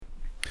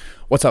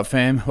What's up,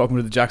 fam? Welcome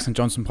to the Jackson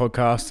Johnson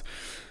podcast.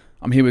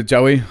 I'm here with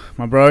Joey,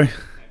 my bro.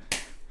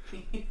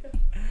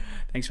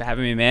 Thanks for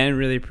having me, man.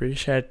 Really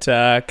appreciate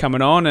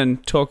coming on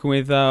and talking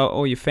with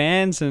all your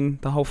fans and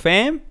the whole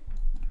fam.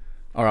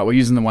 All right, we're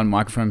using the one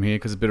microphone here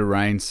because a bit of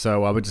rain,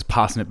 so we're just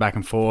passing it back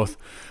and forth.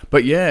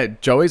 But yeah,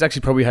 Joey's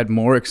actually probably had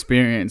more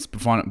experience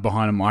behind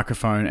a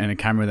microphone and a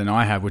camera than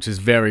I have, which is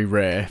very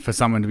rare for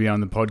someone to be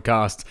on the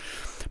podcast.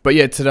 But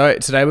yeah, today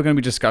we're going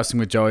to be discussing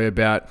with Joey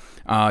about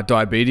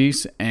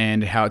diabetes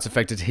and how it's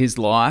affected his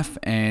life,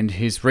 and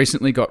he's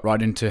recently got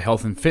right into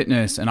health and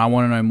fitness, and I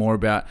want to know more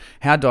about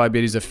how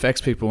diabetes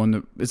affects people.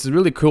 And it's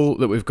really cool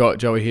that we've got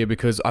Joey here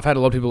because I've had a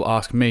lot of people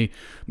ask me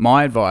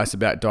my advice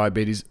about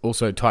diabetes,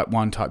 also type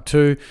 1, type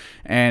 2,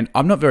 and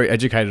I'm not very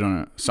educated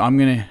on it. So I'm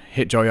going to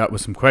hit Joey up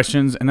with some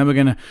questions, and then we're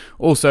going to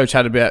also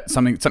chat about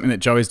something that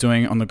Joey's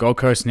doing on the Gold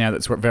Coast now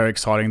that's very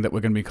exciting that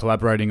we're going to be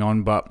collaborating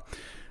on. But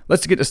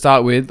let's get to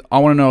start with. I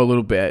want to know a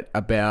little bit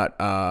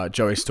about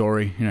Joey's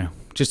story.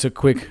 Just a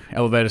quick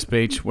elevator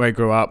speech, where he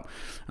grew up,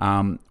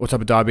 what type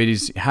of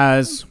diabetes he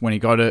has, when he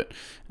got it,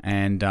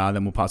 and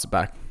then we'll pass it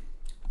back.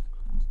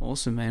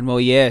 Awesome, man. Well,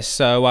 yeah,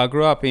 so I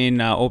grew up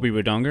in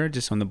Albury-Wodonga,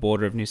 just on the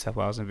border of New South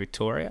Wales and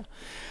Victoria.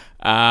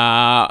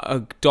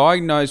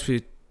 Diagnosed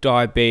with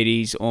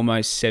diabetes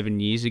almost 7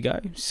 years ago.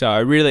 So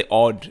a really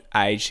odd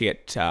age to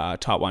get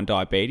type 1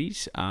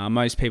 diabetes.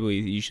 Most people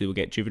usually will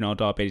get juvenile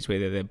diabetes,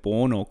 whether they're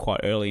born or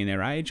quite early in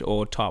their age,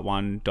 or type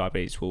 1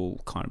 diabetes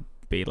will kind of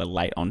be a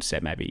late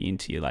onset, maybe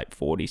into your late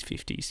 40s,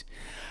 50s.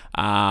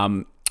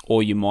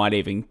 Or you might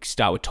even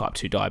start with type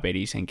 2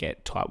 diabetes and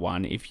get type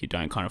 1 if you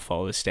don't kind of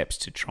follow the steps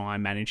to try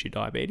and manage your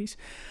diabetes.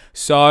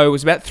 So it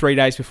was about 3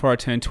 days before I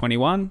turned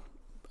 21.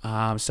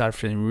 Started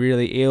feeling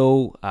really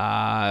ill,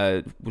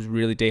 was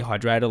really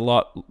dehydrated a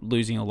lot,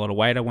 losing a lot of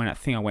weight. I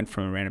think I went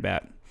from around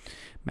about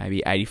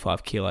maybe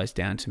 85 kilos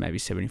down to maybe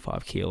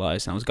 75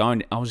 kilos. And I was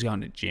going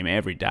to the gym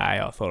every day.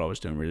 I thought I was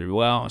doing really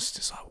well. I was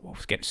just like, I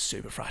was getting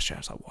super frustrated.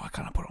 I was like, why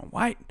can't I put on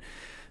weight?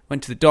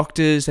 Went to the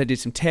doctors. They did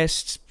some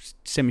tests,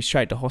 sent me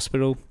straight to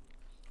hospital.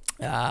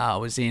 I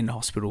was in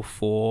hospital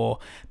for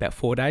about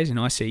 4 days in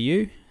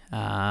ICU.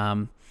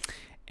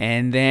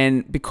 And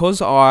then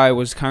because I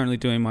was currently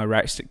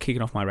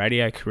kicking off my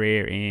radio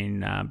career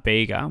in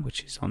Bega,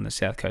 which is on the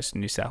south coast of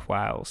New South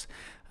Wales,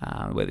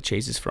 where the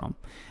cheese is from,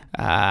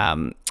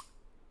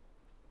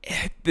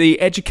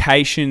 the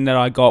education that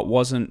I got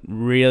wasn't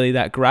really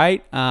that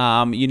great.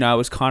 It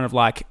was kind of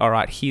like, all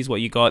right, here's what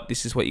you got.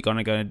 This is what you're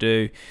going to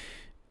do.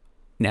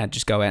 Now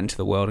just go out into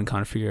the world and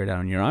kind of figure it out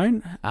on your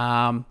own.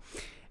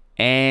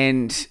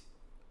 And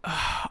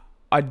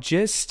I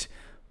just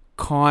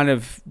kind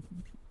of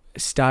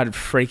started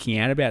freaking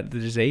out about the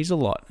disease a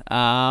lot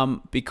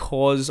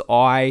because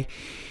I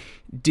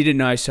didn't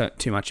know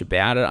too much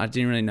about it. I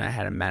didn't really know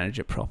how to manage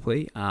it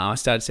properly. I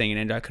started seeing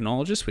an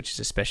endocrinologist, which is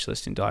a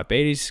specialist in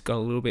diabetes. Got a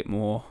little bit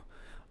more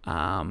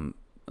on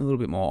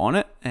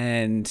it,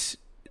 and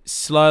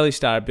slowly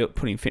started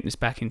putting fitness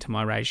back into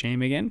my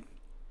regime again.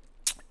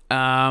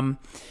 And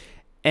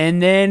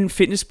then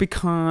fitness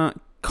kind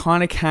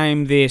of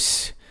came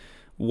this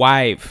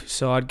wave.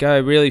 So I'd go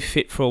really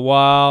fit for a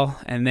while,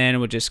 and then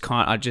I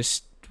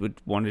just would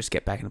want to just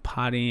get back into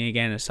partying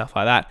again and stuff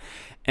like that.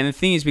 And the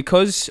thing is,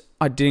 because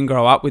I didn't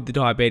grow up with the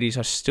diabetes,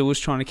 I still was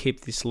trying to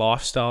keep this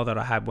lifestyle that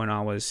I had when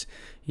I was,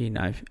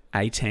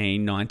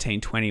 18, 19,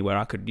 20, where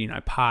I could,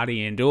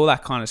 party and do all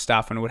that kind of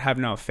stuff, and it would have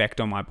no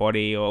effect on my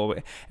body,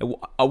 or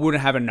I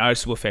wouldn't have a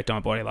noticeable effect on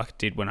my body like it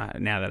did now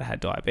that I had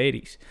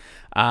diabetes.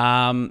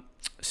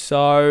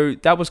 So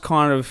that was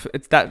kind of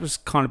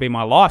been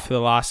my life for the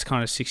last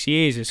kind of 6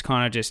 years. It's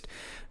kind of just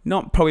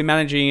not probably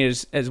managing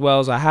it as well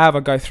as I have.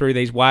 I go through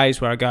these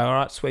waves where I go, all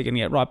right, so we're going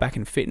to get right back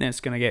in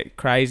fitness, going to get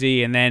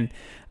crazy. And then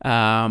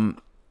I'd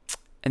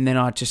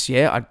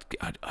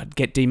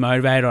get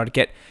demotivated. I'd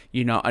get,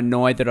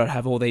 annoyed that I'd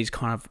have all these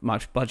kind of my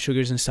blood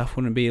sugars and stuff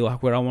wouldn't be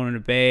like where I wanted to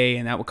be.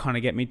 And that would kind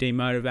of get me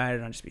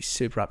demotivated. I'd just be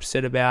super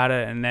upset about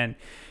it. And then,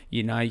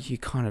 you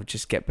kind of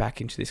just get back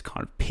into this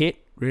kind of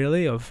pit,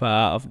 really, of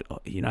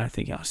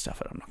thinking,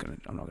 stuff it. I'm not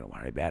gonna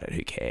worry about it.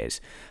 Who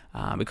cares?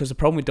 Because the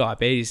problem with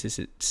diabetes is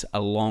it's a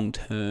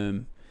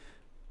long-term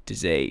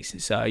disease.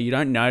 So you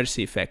don't notice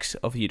the effects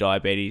of your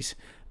diabetes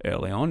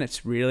early on.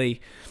 It's really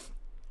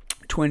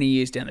 20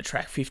 years down the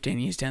track, 15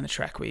 years down the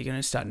track, where you're going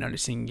to start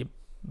noticing your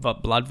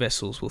blood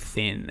vessels will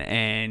thin,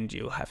 and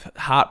you'll have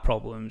heart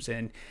problems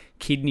and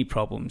kidney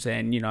problems.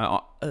 And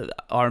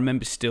I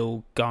remember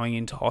still going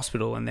into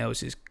hospital, and there was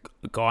this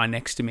guy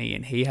next to me,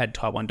 and he had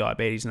type 1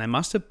 diabetes, and they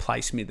must have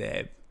placed me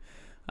there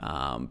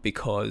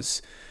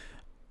because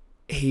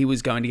he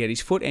was going to get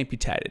his foot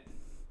amputated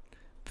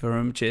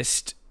from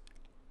just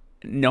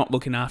not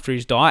looking after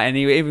his diet, and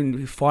he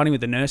even fighting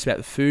with the nurse about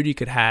the food you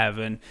could have,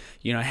 and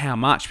how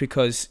much,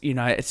 because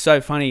it's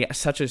so funny,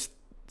 such a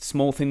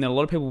small thing that a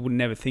lot of people would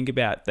never think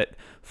about, that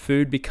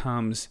food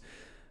becomes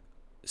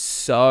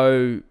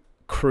so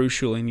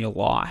crucial in your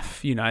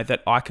life, you know,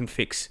 that I can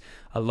fix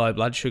a low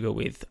blood sugar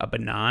with a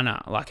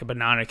banana. Like, a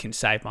banana can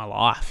save my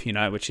life, you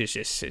know, which is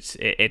just,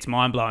 it's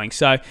mind blowing.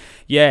 So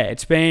yeah,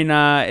 it's been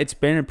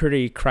a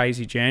pretty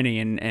crazy journey,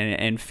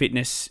 and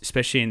fitness,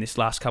 especially in this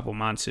last couple of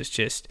months, is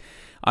just,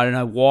 I don't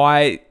know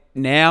why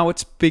now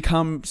it's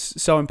become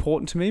so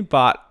important to me,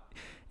 but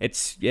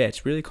it's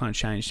really kind of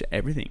changed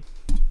everything.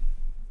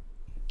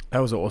 That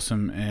was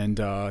awesome, and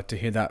to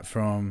hear that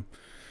from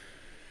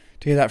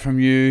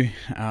you,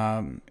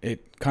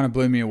 it kind of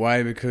blew me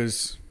away,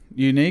 because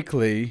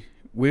uniquely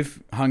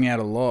we've hung out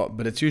a lot,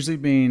 but it's usually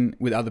been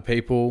with other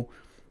people,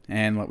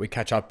 and like we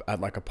catch up at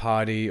like a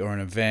party or an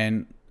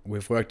event.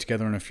 We've worked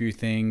together on a few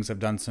things. I've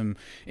done some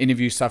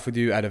interview stuff with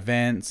you at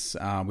events,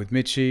 with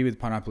Mitchie, with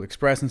Pineapple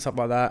Express and stuff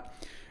like that.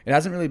 It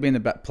hasn't really been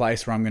the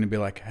place where I'm going to be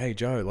like, hey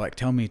Joe, like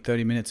tell me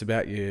 30 minutes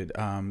about your,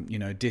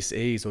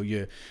 dis-ease or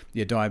your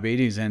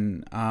diabetes.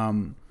 And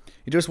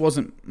it just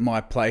wasn't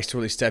my place to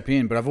really step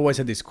in. But I've always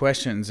had these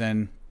questions,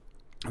 and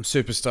I'm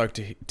super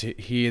stoked to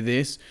hear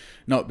this.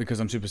 Not because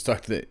I'm super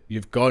stoked that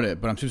you've got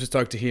it, but I'm super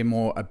stoked to hear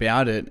more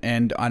about it.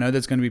 And I know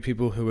there's going to be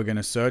people who are going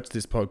to search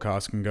this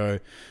podcast and go,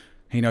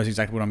 he knows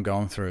exactly what I'm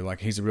going through.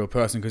 Like, he's a real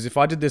person. Because if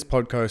I did this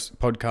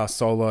podcast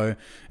solo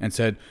and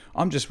said,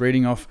 I'm just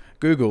reading off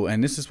Google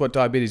and this is what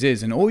diabetes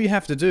is, and all you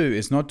have to do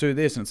is not do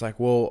this, and it's like,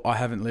 well, I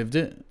haven't lived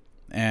it.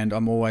 And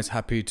I'm always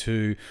happy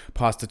to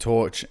pass the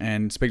torch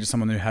and speak to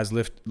someone who has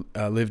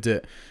lived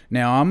it.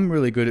 Now, I'm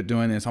really good at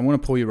doing this. I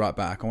want to pull you right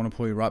back. I want to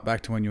pull you right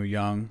back to when you were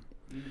young.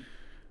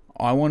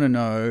 I want to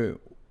know,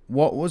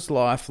 what was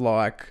life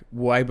like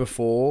way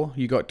before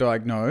you got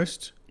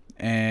diagnosed?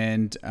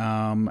 And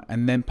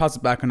then pass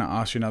it back, and I'll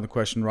ask you another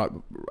question right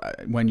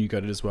when you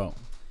got it as well.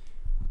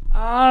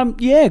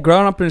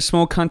 Growing up in a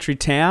small country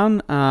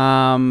town,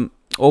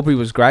 Albury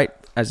was great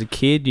as a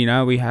kid. You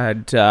know, we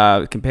had,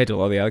 compared to a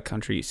lot of the other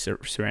country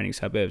surrounding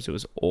suburbs, it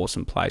was an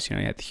awesome place. You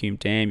know, you had the Hume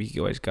Dam, you could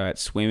always go out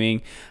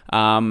swimming.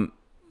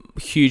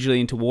 Hugely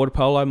into water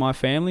polo, my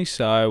family,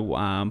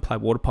 so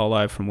played water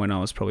polo from when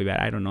I was probably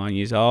about 8 or 9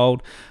 years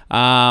old.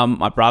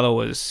 My brother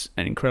was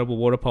an incredible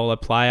water polo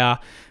player.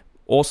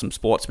 Awesome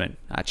sportsman,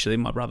 actually.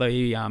 My brother,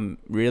 he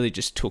really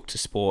just took to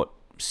sport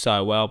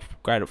so well.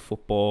 Great at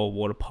football,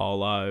 water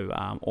polo,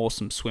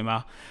 awesome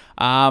swimmer.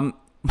 I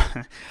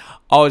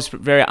was a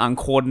very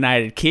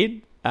uncoordinated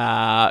kid,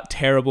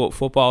 terrible at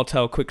football. I'll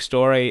tell a quick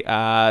story.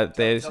 Tell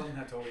them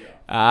how tall you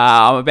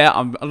are.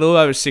 I'm a little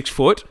over 6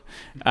 foot.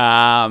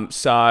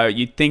 So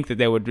you'd think that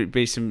there would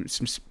be some,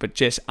 but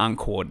just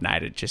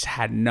uncoordinated, just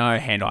had no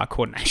hand-eye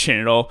coordination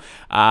at all.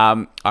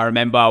 I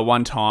remember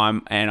one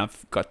time, and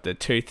I've got the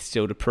tooth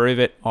still to prove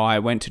it, I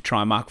went to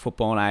try and mark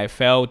football in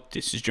AFL.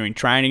 This is during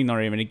training,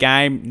 not even a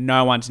game.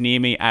 No one's near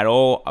me at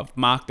all. I've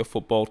marked the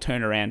football,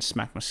 turned around,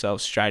 smacked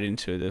myself straight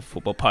into the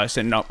football post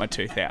and knocked my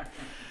tooth out.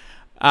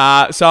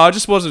 So I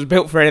just wasn't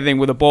built for anything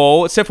with a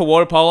ball, except for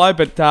water polo.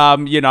 But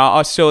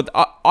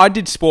I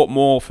did sport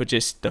more for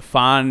just the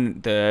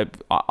fun.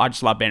 I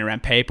just love being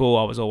around people.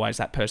 I was always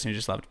that person who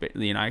just loved,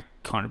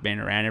 kind of being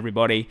around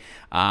everybody.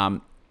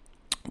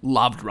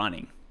 Loved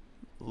running.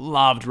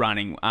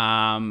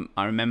 I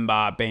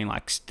remember being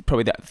like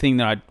probably that thing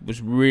that I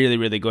was really,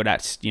 really good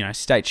at.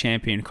 State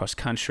champion across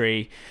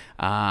country.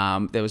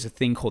 There was a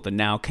thing called the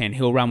Nalcan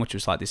Hill Run, which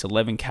was like this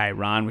 11K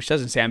run, which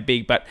doesn't sound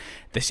big, but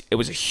it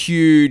was a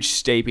huge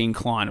steep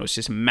incline. It was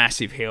just a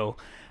massive hill.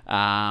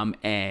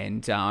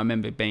 And I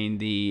remember being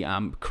the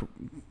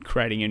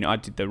creating, I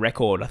did the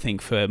record, I think,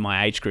 for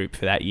my age group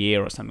for that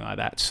year or something like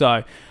that.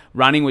 So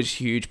running was a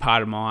huge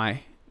part of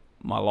my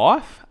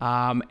life,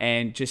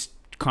 and just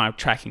kind of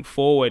tracking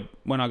forward,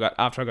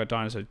 after I got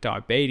diagnosed with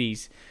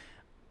diabetes,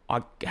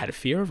 I had a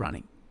fear of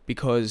running,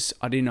 because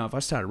I didn't know if I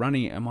started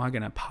running, am I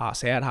going to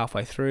pass out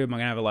halfway through? Am I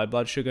going to have a low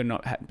blood sugar,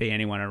 not be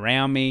anyone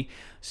around me?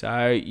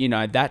 So,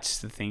 that's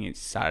the thing. It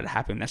started to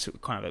happen. That's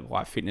kind of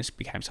why fitness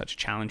became such a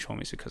challenge for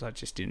me, is because I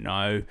just didn't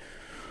know,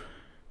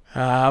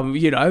 I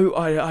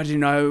didn't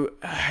know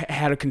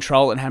how to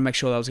control it and how to make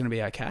sure that I was going to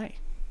be okay.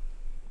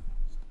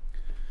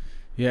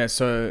 Yeah,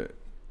 so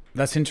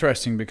that's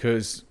interesting,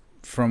 because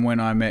from when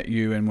I met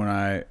you and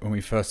when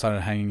we first started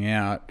hanging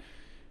out,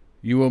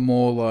 you were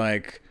more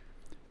like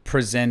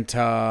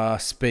presenter,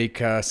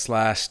 speaker /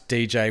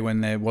 DJ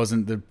when there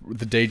wasn't the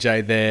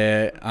DJ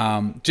there.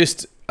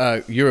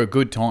 You're a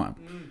good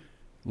time.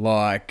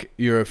 Like,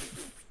 you're a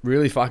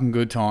really fucking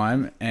good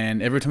time.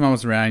 And every time I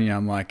was around you,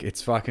 I'm like,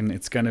 it's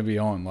going to be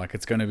on. Like,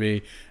 it's going to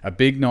be a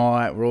big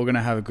night. We're all going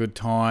to have a good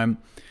time.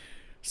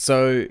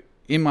 So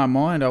in my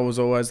mind, I was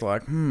always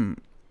like,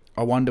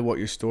 I wonder what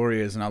your story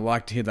is. And I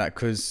like to hear that,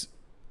 because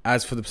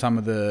as for some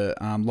of the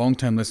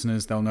long-term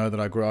listeners, they'll know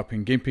that I grew up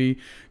in Gympie,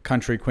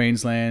 country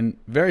Queensland,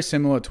 very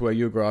similar to where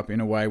you grew up,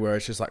 in a way where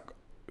it's just like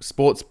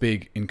sports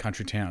big in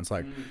country towns.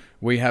 Like,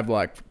 we have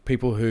like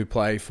people who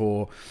play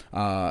for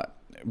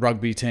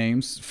rugby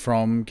teams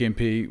from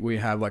Gympie. We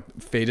have like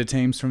feeder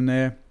teams from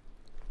there.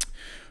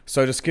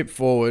 So to skip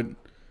forward,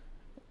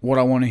 what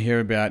I want to hear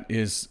about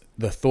is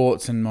the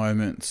thoughts and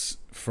moments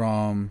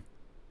from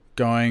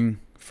going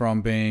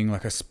from being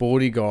like a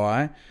sporty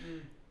guy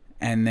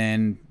and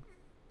then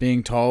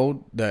being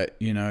told that,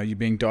 you know, you're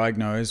being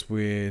diagnosed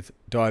with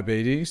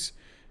diabetes,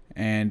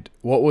 and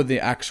what were the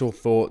actual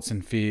thoughts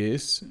and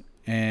fears,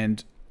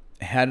 and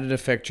how did it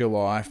affect your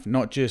life?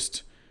 Not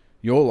just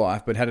your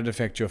life, but how did it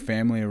affect your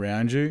family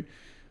around you?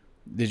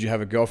 Did you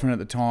have a girlfriend at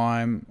the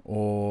time?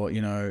 Or,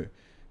 you know,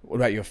 what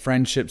about your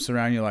friendships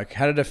around you? Like,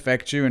 how did it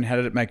affect you and how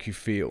did it make you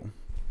feel?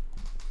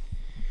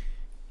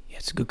 Yeah,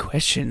 it's a good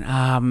question.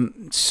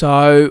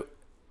 So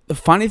the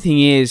funny thing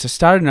is, I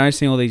started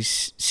noticing all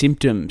these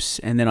symptoms,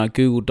 and then I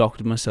Googled,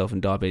 doctored myself,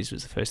 and diabetes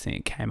was the first thing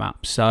that came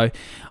up. So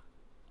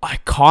I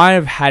kind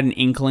of had an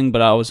inkling,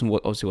 but I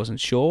obviously wasn't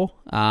sure.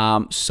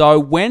 So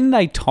when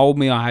they told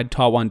me I had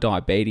type 1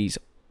 diabetes,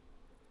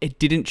 it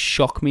didn't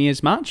shock me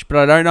as much, but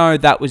I don't know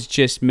if that was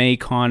just me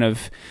kind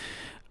of...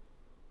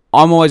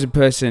 I'm always a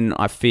person,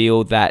 I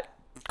feel, that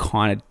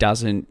kind of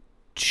doesn't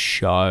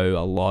show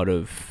a lot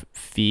of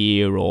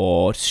fear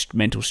or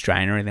mental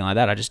strain or anything like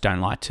that. I just don't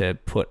like to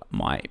put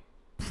my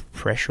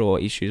pressure or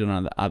issues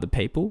on other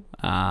people.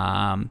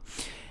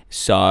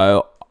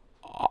 So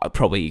I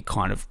probably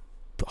kind of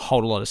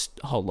hold a lot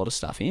of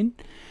stuff in.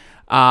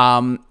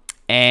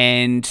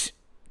 And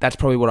that's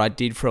probably what I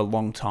did for a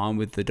long time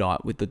with the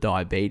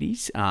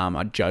diabetes.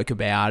 I'd joke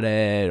about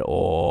it,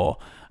 or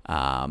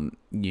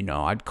you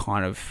know, I'd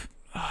kind of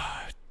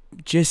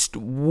just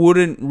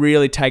wouldn't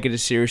really take it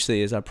as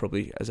seriously as I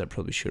probably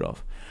should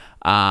have.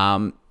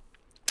 And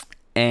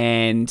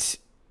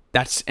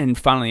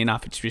funnily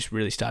enough, it's just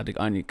really starting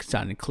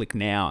to click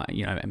now.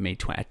 You know,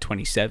 at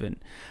 27,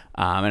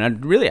 and I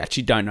really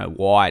actually don't know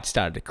why it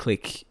started to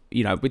click.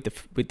 You know, with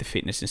the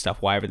fitness and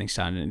stuff, why everything's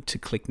starting to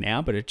click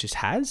now, but it just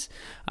has.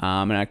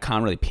 And I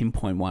can't really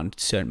pinpoint one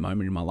certain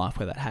moment in my life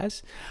where that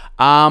has.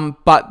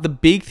 But the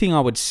big thing I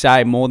would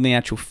say, more than the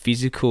actual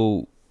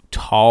physical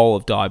toll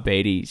of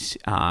diabetes,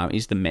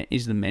 is the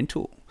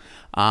mental.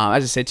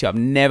 As I said to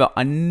you,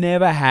 I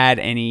never had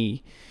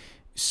any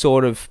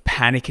sort of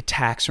panic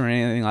attacks or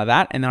anything like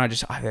that. And then I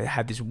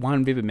had this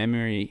one vivid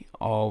memory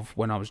of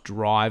when I was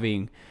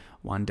driving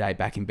one day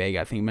back in Bega,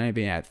 I think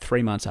maybe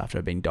 3 months after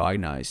I'd been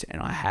diagnosed,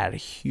 and I had a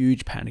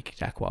huge panic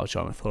attack while I was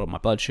driving. I thought my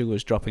blood sugar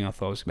was dropping. I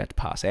thought I was about to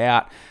pass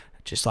out. I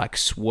just like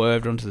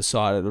swerved onto the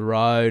side of the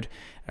road.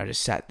 I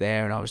just sat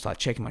there and I was like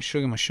checking my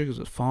sugar. My sugars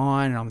were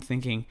fine, and I'm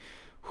thinking,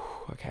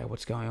 okay,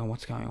 what's going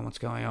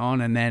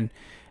on? And then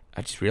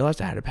I just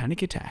realized I had a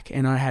panic attack,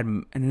 and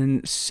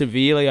then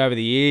severely over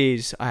the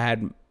years, I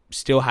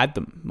still had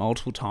them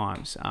multiple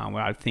times,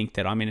 where I think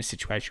that I'm in a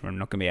situation where I'm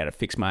not going to be able to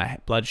fix my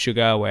blood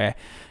sugar, where,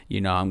 you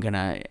know, I'm going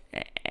to,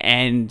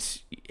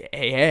 and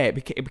yeah, it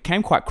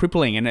became quite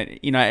crippling, and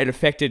it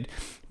affected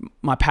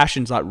my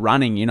passions like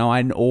running. You know,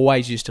 I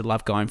always used to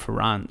love going for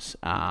runs,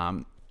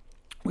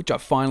 which I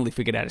finally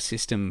figured out a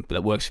system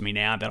that works for me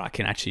now, that I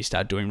can actually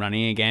start doing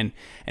running again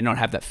and not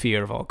have that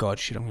fear of, oh God,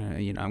 shit,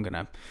 I'm going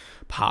to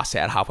pass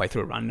out halfway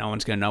through a run. No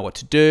one's going to know what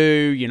to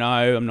do. You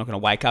know, I'm not going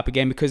to wake up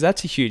again, because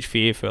that's a huge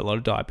fear for a lot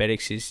of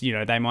diabetics is, you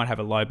know, they might have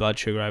a low blood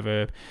sugar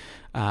over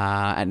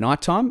at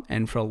nighttime,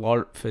 and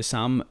for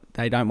some,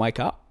 they don't wake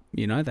up.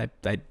 You know,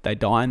 they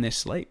die in their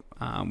sleep,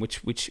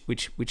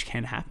 which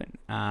can happen.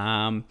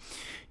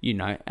 You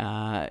know,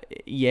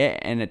 yeah,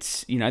 and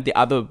it's, you know, the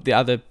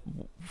other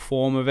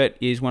form of it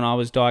is when I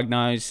was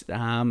diagnosed. You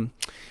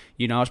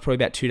know, I was probably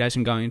about 2 days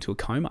from going into a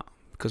coma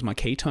because my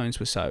ketones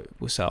were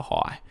so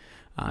high.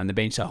 And they've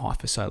been so high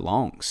for so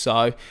long.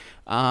 So,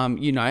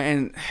 you know,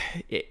 and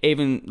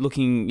even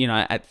looking, you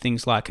know, at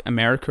things like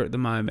America at the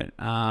moment,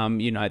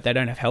 you know, they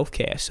don't have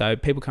healthcare, so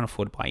people can't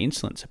afford to buy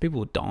insulin. So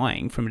people are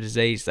dying from a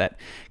disease that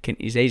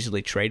is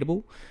easily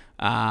treatable.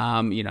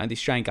 You know, the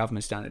Australian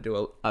government's starting to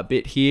do a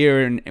bit here,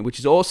 and which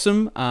is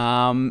awesome,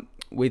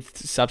 with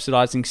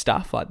subsidising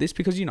stuff like this,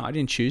 because, you know, I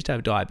didn't choose to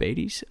have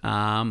diabetes.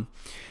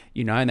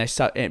 You know,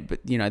 but,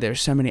 you know, there are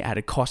so many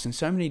added costs and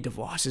so many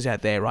devices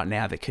out there right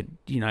now that could,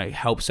 you know,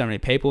 help so many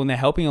people, and they're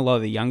helping a lot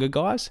of the younger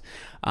guys.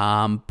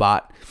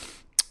 But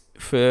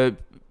for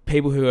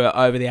people who are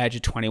over the age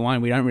of 21,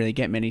 we don't really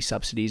get many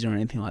subsidies or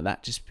anything like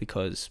that, just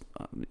because,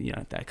 you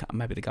know,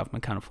 maybe the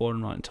government can't afford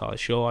them. I'm not entirely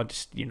sure.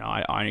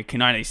 I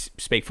can only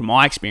speak from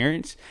my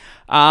experience.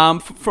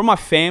 From my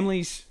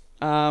family's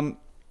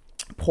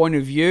point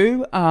of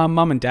view,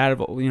 mum and dad,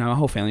 you know, my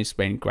whole family's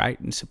been great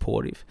and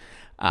supportive.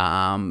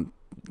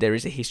 There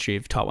is a history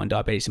of type 1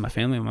 diabetes in my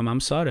family on my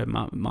mum's side.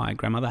 My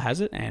grandmother has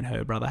it, and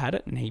her brother had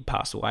it, and he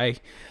passed away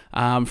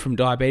from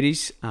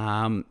diabetes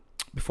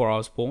before I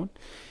was born.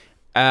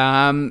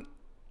 I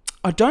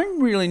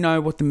don't really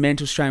know what the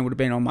mental strain would have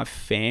been on my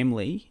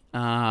family.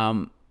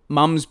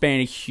 Mum's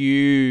been a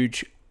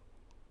huge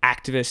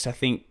activist, I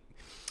think,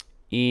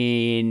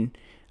 in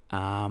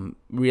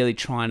really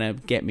trying to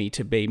get me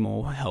to be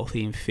more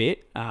healthy and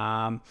fit,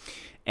 and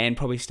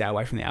probably stay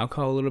away from the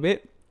alcohol a little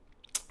bit.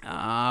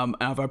 And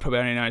I've probably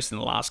only noticed in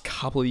the last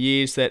couple of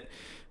years that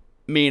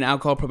me and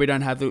alcohol probably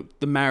don't have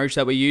the marriage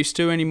that we used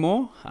to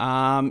anymore.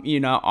 You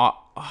know,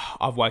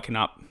 I've woken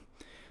up,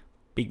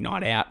 big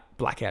night out,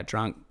 blackout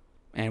drunk,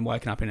 and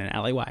woken up in an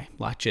alleyway,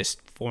 like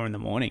just 4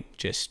 a.m,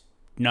 just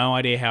no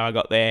idea how I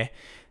got there.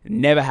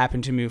 Never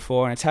happened to me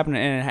before, and it's happened.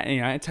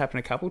 And it's happened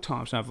a couple of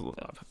times. And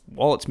I've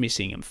wallets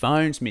missing and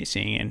phones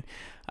missing, and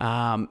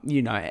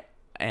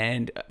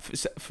and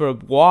for a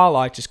while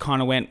I just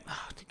kind of went,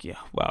 oh, yeah,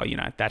 well,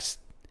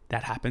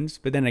 that happens.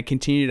 But then it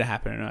continued to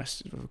happen, and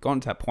I've gotten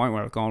to that point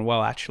where I've gone,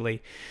 well,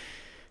 actually,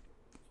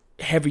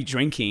 heavy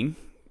drinking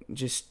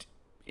just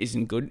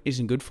isn't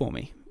good for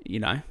me,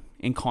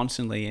 and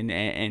constantly, and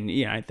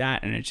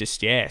that, and it's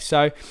just, yeah.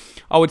 So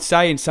I would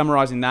say, in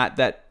summarizing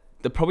that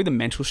probably the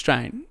mental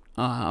strain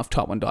of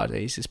type 1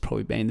 diabetes has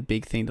probably been the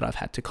big thing that I've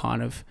had to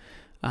kind of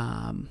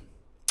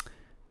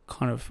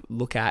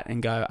look at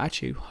and go,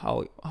 actually,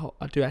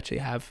 I do actually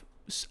have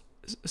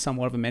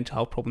somewhat of a mental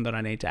health problem that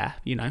I need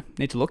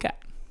to look at.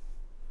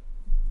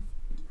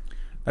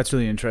 That's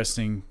really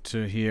interesting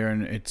to hear,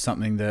 and it's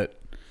something that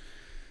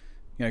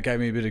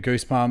gave me a bit of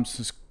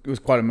goosebumps. It was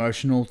quite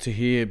emotional to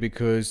hear,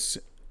 because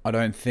I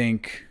don't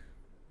think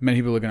many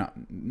people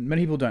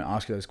don't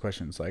ask you those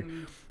questions. Like,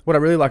 what I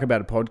really like about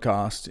a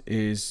podcast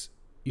is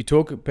you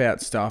talk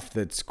about stuff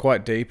that's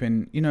quite deep,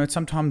 and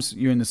sometimes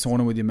you're in the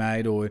sauna with your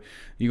mate, or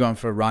you're going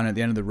for a run. At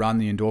the end of the run,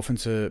 the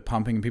endorphins are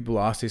pumping, and people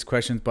ask these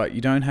questions, but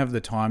you don't have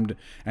the time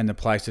and the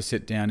place to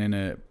sit down in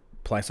a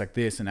place like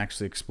this and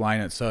actually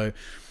explain it. So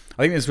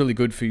I think it's really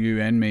good for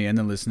you and me and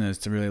the listeners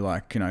to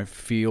really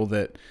feel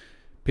that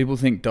people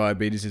think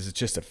diabetes is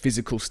just a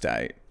physical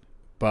state,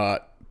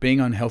 but being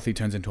unhealthy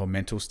turns into a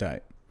mental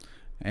state.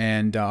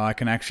 And I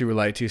can actually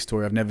relate to your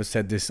story. I've never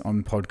said this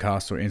on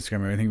podcasts or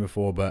Instagram or anything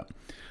before, but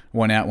I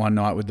went out one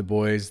night with the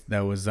boys.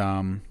 There was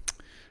a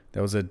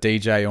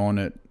DJ on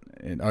at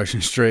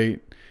Ocean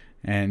Street,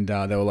 and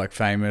they were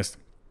famous.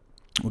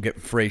 We'll get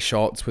free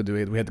shots.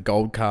 We had the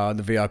gold card,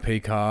 the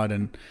VIP card,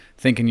 and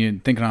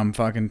thinking I'm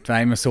fucking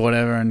famous or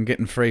whatever, and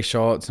getting free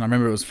shots. And I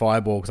remember it was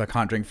Fireball, because I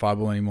can't drink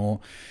Fireball anymore.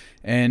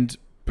 And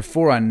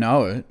before I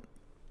know it,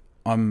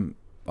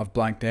 I've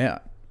blanked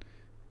out,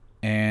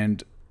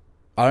 and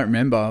I don't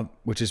remember,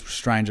 which is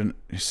strange, and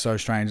it's so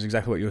strange,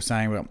 exactly what you were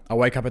saying. But I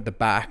wake up at the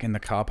back in the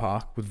car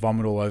park with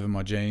vomit all over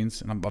my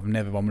jeans, and I've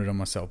never vomited on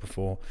myself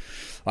before,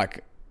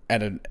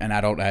 at an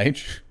adult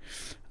age.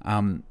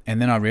 And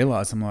then I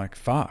realized, I'm like,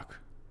 fuck,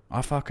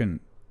 I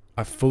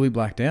fully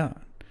blacked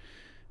out.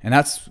 And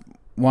that's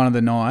one of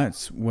the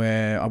nights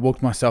where I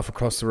walked myself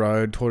across the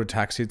road, toward a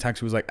taxi. The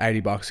taxi was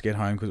 $80 to get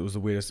home, because it was the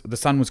weirdest. The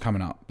sun was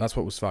coming up. That's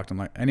what was fucked. I'm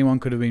like, anyone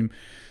could have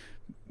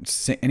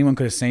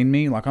seen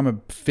me. I'm a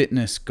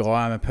fitness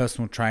guy. I'm a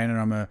personal trainer.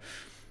 I'm a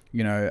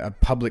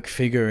public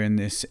figure in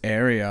this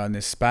area, in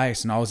this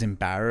space. And I was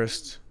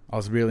embarrassed. I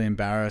was really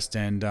embarrassed.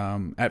 And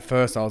at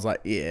first I was like,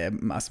 yeah,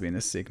 it must have been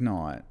a sick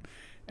night.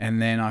 And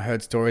then I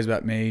heard stories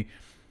about me.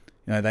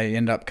 They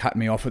end up cutting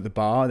me off at the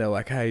bar. They're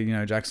like, hey,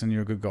 Jackson,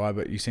 you're a good guy,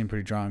 but you seem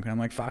pretty drunk. And I'm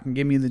like, fucking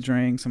give me the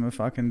drinks. I'm a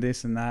fucking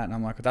this and that. And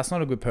I'm like, that's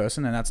not a good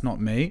person, and that's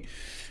not me.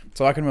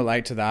 So I can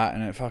relate to that,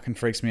 and it fucking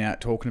freaks me out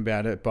talking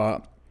about it.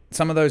 But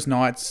some of those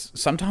nights,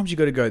 sometimes you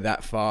got to go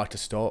that far to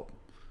stop.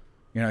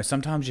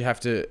 Sometimes you have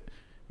to,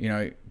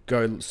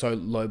 go so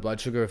low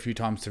blood sugar a few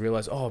times to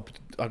realize, oh,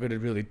 I've got to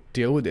really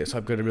deal with this.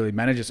 I've got to really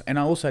manage this. And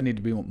I also need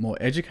to be more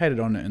educated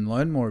on it and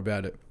learn more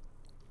about it.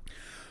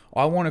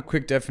 I want a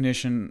quick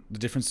definition, the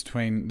difference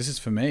between, this is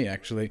for me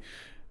actually,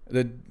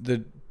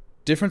 the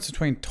difference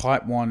between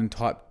type 1 and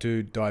type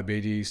 2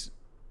 diabetes,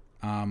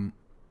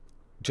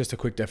 just a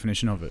quick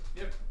definition of it.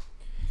 Yep.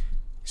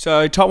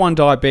 So type 1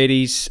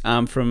 diabetes,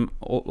 from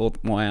all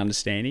my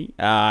understanding,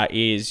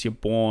 is you're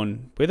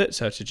born with it.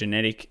 So it's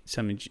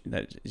something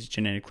that is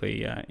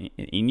genetically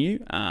in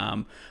you.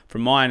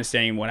 From my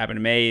understanding, what happened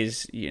to me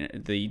is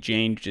the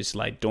gene just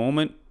lay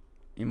dormant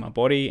in my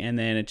body, and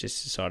then it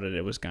just decided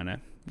it was going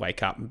to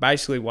wake up. And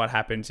basically what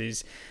happens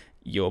is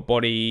your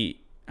body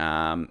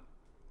your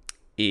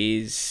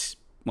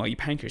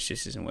pancreas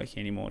just isn't working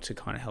anymore to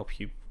kind of help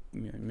you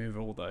move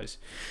all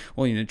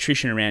your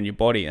nutrition around your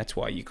body. That's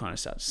why you kind of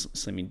start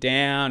slimming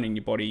down, and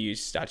your body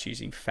starts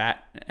using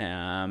fat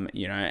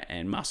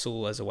and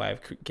muscle as a way of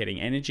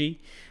getting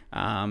energy,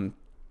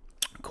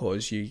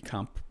 because you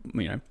can't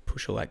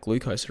push all that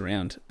glucose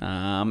around.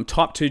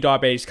 Type 2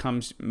 diabetes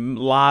comes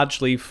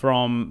largely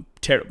from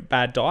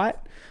bad diet.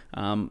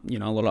 A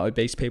lot of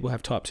obese people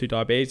have type 2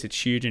 diabetes.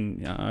 It's huge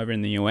over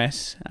in the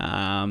US.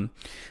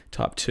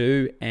 Type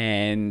 2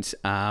 and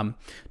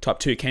type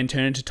 2 can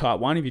turn into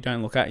type 1 if you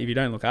don't look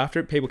after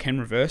it. People can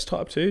reverse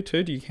type 2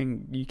 too. You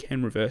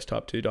can reverse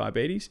type 2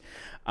 diabetes.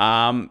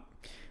 I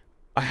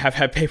have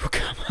had people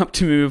come up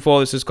to me before.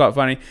 This is quite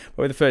funny.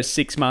 Over the first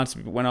 6 months,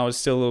 when I was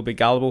still a little bit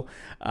gullible,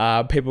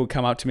 people would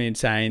come up to me and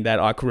saying that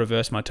I could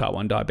reverse my type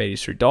 1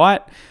 diabetes through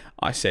diet.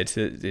 I said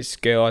to this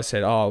girl,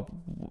 oh,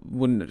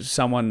 wouldn't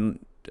someone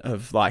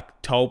have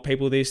told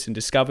people this and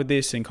discovered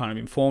this and kind of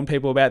informed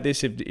people about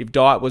this if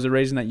diet was a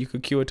reason that you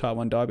could cure type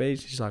 1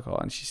 diabetes? She's like, oh,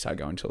 and she started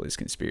going to all these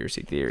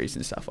conspiracy theories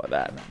and stuff like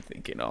that. And I'm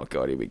thinking, oh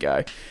God, here we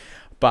go.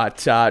 But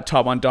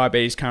type 1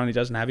 diabetes currently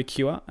doesn't have a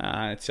cure.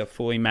 It's a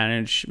fully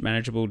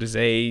manageable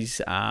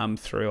disease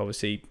through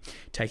obviously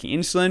taking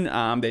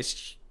insulin.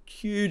 There's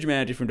huge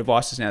amount of different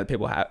devices now that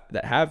people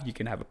have. You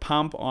can have a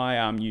pump.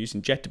 I use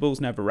injectables,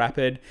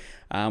 NovaRapid,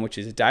 which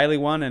is a daily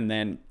one, and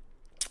then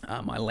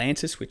my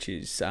Lantus, which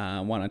is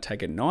one I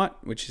take at night,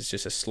 which is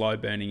just a slow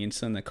burning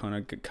insulin that kind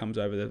of comes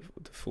over the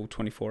full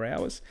 24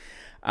 hours.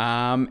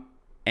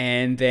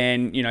 And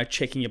then,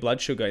 checking your blood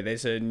sugar.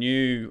 There's a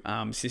new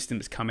system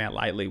that's come out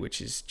lately,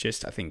 which is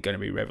just, I think, going to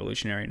be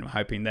revolutionary. And I'm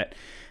hoping that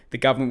the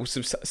government will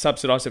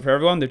subsidise it for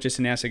everyone. They've just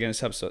announced they're going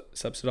to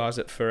subsidise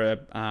it for,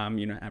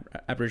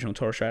 Aboriginal and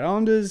Torres Strait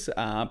Islanders,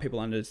 people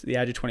under the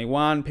age of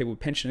 21, people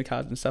with pensioner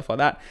cards and stuff like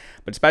that.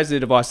 But it's basically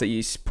a device that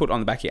you put on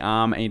the back of your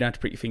arm, and you don't have to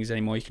prick your fingers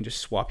anymore. You can just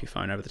swipe your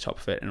phone over the top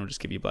of it, and it'll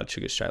just give you blood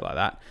sugar straight like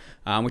that,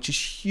 which is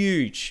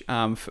huge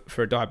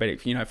for a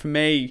diabetic. For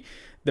me,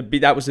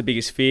 that was the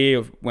biggest fear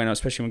of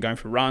especially when going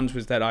for runs,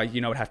 was that I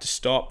would have to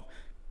stop,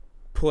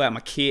 pull out my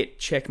kit,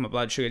 check my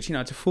blood sugar.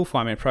 It's a full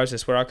 5-minute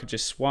process where I could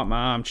just swipe my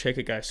arm, check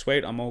it, go,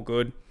 sweet, I'm all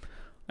good,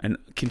 and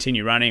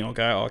continue running, or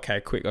go,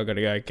 okay, quick, I got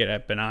to go get a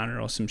banana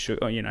or some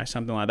sugar, or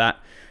something like that.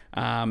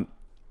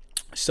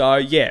 So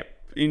yeah,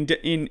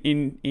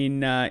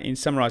 in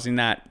summarizing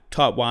that,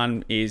 type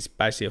 1 is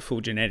basically a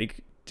full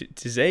genetic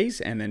disease,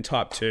 and then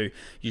type 2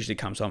 usually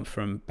comes on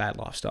from bad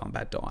lifestyle and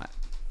bad diet.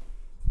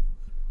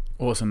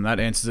 Awesome. That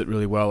answers it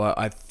really well.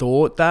 I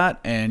thought that,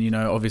 and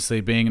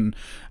obviously being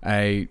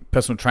a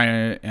personal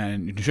trainer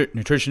and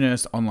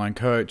nutritionist, online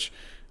coach,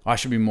 I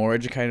should be more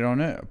educated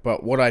on it.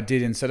 But what I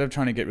did, instead of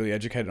trying to get really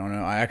educated on it,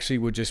 I actually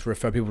would just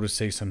refer people to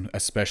see a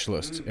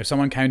specialist. If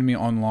someone came to me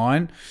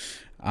online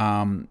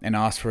and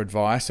asked for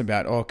advice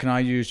about, can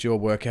I use your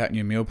workout and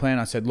your meal plan?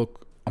 I said, look,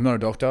 I'm not a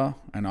doctor,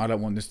 and I don't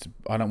want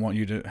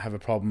you to have a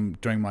problem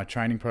during my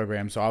training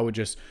program. So I would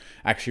just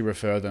actually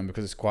refer them,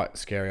 because it's quite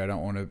scary. I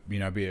don't want to,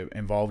 be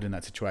involved in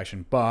that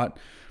situation. But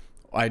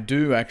I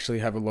do actually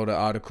have a lot of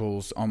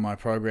articles on my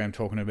program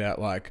talking about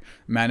like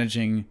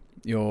managing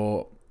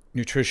your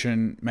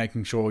nutrition,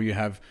 making sure you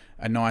have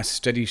a nice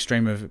steady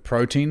stream of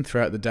protein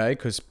throughout the day,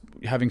 because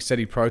having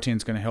steady protein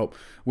is going to help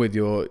with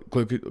your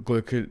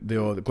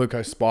the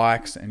glucose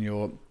spikes and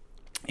your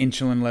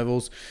insulin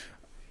levels.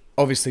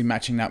 Obviously,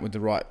 matching that with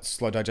the right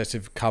slow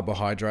digestive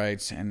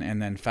carbohydrates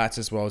and then fats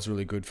as well is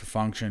really good for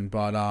function.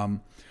 But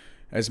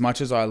as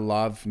much as I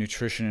love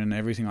nutrition and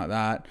everything like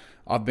that,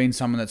 I've been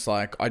someone that's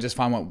like, I just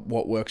find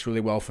what works really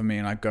well for me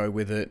and I go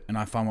with it, and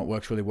I find what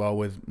works really well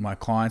with my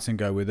clients and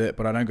go with it.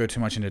 But I don't go too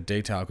much into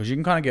detail, because you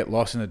can kind of get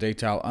lost in the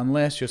detail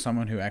unless you're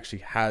someone who actually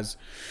has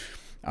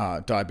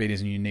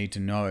diabetes and you need to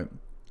know.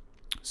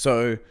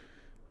 So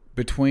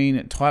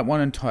between type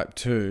 1 and type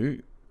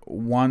 2,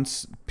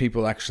 once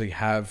people have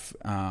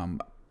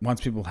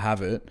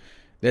it,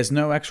 there's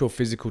no actual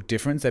physical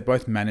difference. They're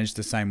both managed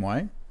the same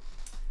way.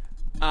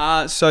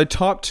 So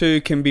type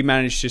 2 can be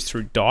managed just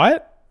through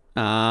diet.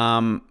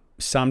 Some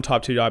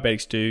type 2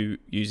 diabetics do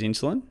use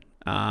insulin,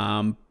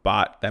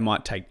 but they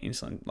might take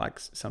insulin like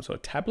some sort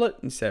of tablet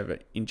instead of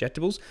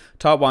injectables.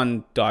 Type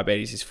 1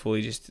 diabetes is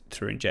fully just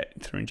through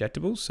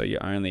injectables, so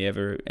you're only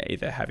ever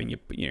either having your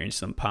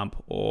insulin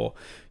pump or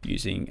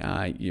using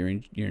your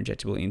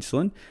injectable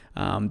insulin.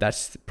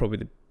 That's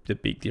probably the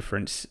big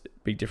difference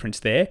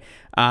there.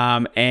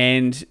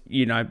 And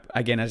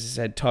again, as I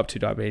said, type 2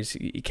 diabetes,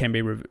 it can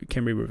be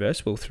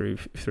reversible through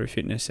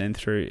fitness and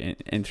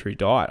through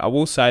diet. I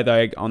will say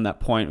though, on that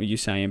point where you're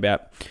saying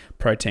about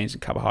proteins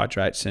and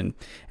carbohydrates and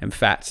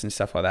fats and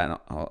stuff like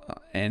that,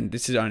 and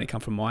this has only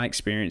come from my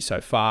experience so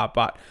far,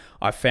 but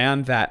I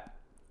found that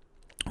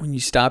when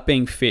you start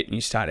being fit and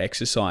you start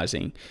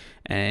exercising,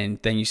 and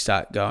then you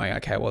start going,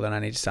 okay, well then I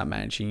need to start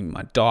managing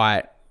my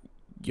diet,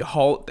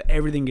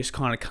 everything just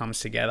kind of comes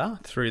together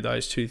through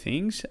those two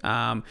things.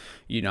 I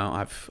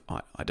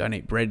don't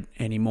eat bread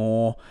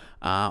anymore.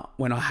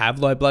 When I have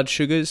low blood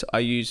sugars, I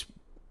use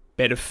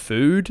better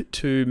food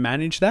to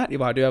manage that.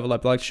 If I do have a low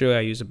blood sugar,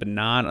 I use a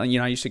banana.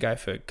 I used to go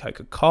for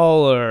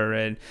Coca-Cola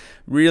and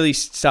really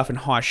stuff in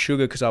high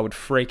sugar, because I would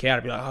freak out.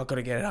 I'd be like, I've got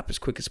to get it up as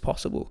quick as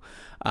possible.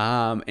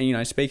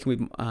 Speaking with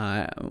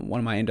one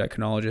of my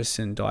endocrinologists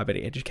and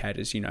diabetic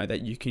educators,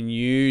 that you can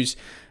use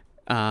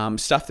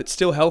stuff that's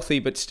still healthy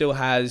but still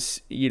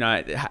has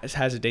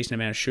has a decent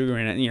amount of sugar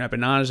in it.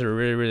 Bananas are a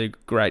really, really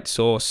great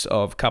source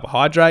of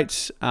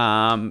carbohydrates.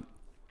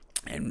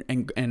 And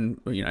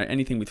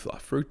anything with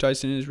like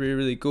fructose in it is really,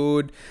 really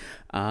good.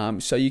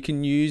 So you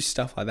can use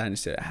stuff like that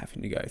instead of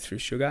having to go through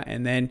sugar.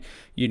 And then,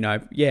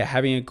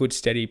 having a good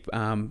steady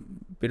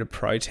bit of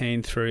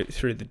protein through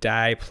the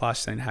day,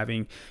 plus then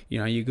having,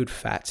 your good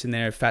fats in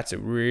there. Fats are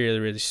really,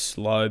 really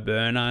slow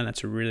burner, and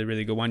that's a really,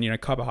 really good one.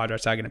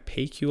 Carbohydrates are going to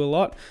peak you a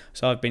lot.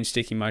 So I've been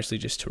sticking mostly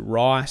just to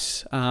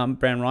rice,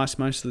 brown rice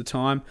most of the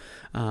time,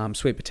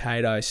 sweet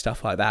potatoes,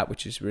 stuff like that,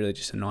 which is really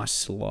just a nice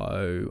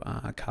slow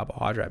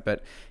carbohydrate.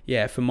 But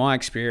yeah, from my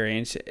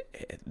experience,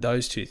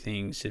 those two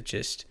things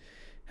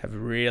have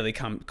really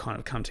come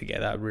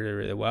together really,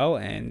 really well.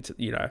 And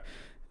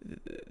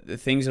the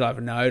things that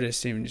I've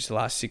noticed even just the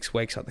last 6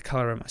 weeks, like the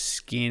color of my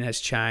skin has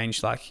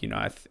changed. Like,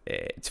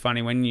 it's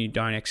funny when you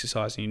don't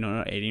exercise and you're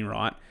not eating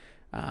right,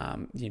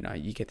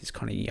 you get this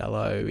kind of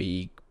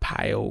yellowy,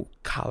 pale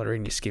color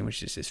in your skin,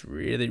 which is just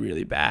really,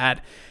 really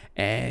bad.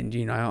 And,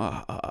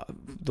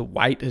 the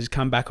weight has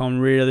come back on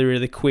really,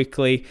 really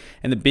quickly.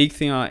 And the big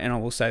thing, and I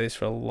will say this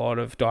for a lot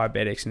of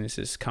diabetics, and this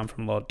has come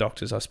from a lot of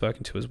doctors I've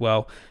spoken to as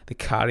well, the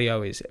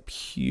cardio is a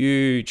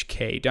huge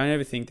key. Don't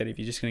ever think that if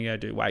you're just going to go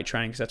do weight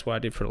training, because that's what I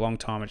did for a long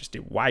time. I just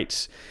did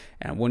weights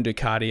and I wouldn't do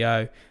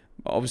cardio,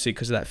 obviously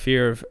because of that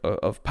fear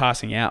of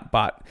passing out.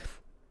 But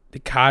the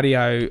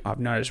cardio, I've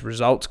noticed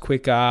results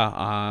quicker.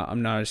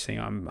 I'm noticing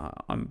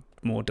I'm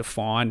more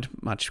defined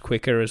much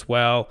quicker as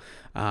well.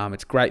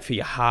 It's great for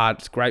your heart.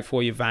 It's great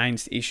for your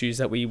veins issues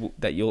that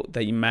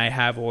you may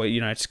have, or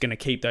it's going to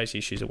keep those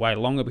issues away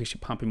longer because you're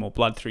pumping more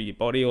blood through your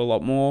body a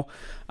lot more.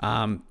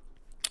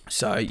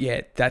 So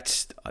yeah,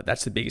 that's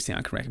the biggest thing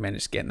I can recommend,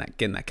 is getting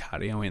that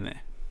cardio in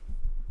there.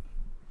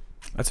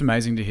 That's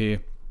amazing to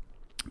hear,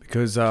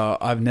 because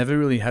I've never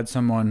really had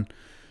someone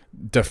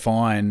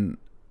define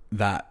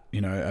that,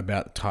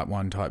 about type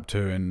 1, type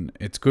 2, and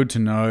it's good to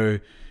know.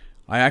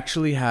 I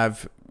actually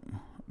have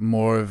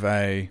more of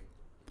a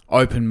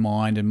open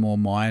mind and more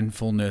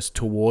mindfulness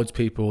towards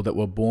people that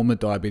were born with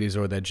diabetes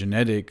or they're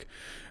genetic,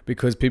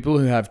 because people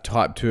who have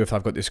type 2, if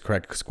I've got this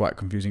correct, it's quite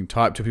confusing.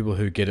 Type 2 people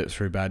who get it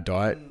through bad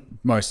diet,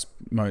 most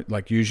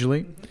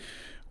usually.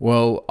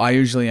 Well, I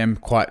usually am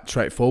quite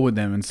straightforward with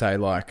them and say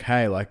like,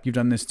 hey, like you've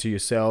done this to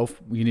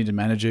yourself. You need to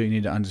manage it. You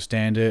need to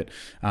understand it.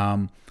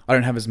 I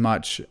don't have as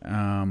much,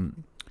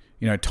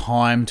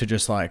 time to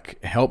just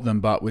like help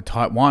them. But with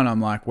type 1,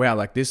 I'm like, wow,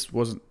 like this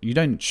wasn't, you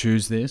don't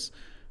choose this.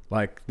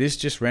 Like this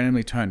just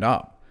randomly turned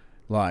up,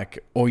 like,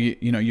 or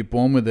you're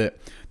born with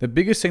it. The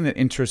biggest thing that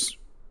interests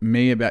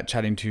me about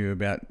chatting to you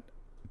about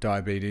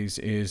diabetes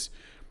is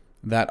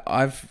that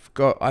I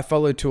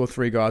follow 2 or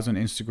 3 guys on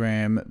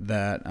Instagram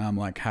that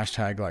like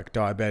hashtag like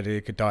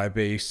diabetic,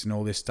 diabetes, and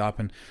all this stuff,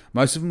 and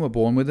most of them were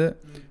born with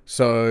it.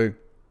 So,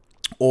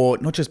 or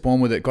not just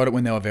born with it, got it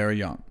when they were very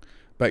young.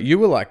 But you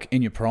were like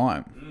in your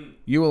prime.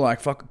 You were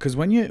like fuck, because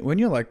when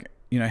you're like,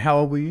 how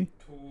old were you?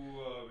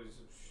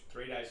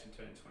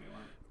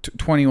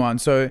 21.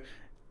 So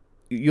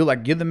you're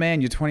the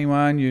man. You're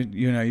 21.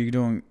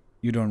 You're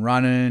doing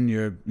running.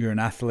 You're an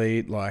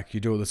athlete. Like you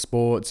do all the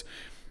sports.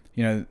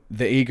 The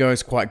ego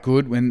is quite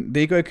good. When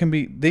the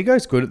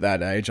ego's good at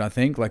that age, I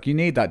think. Like you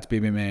need that to be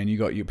a man.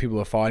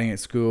 People are fighting at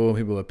school.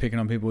 People are picking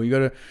on people. You got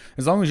to,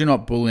 as long as you're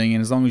not bullying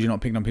and as long as you're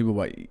not picking on people,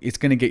 but it's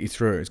going to get you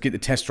through. It's get the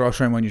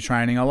testosterone when you're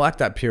training. I like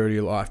that period of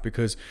your life,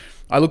 because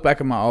I look back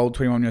at my old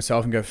 21-year-old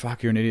self and go,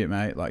 fuck, you're an idiot,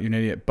 mate. Like you're an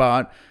idiot.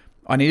 But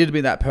I needed to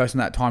be that person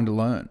that time to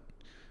learn.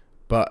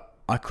 But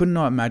I could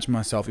not imagine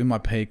myself in my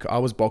peak. I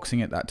was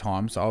boxing at that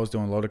time, so I was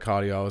doing a lot of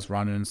cardio. I was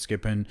running and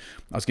skipping.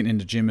 I was getting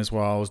into gym as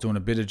well. I was doing a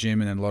bit of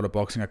gym and then a lot of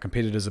boxing. I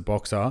competed as a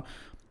boxer.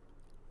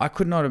 I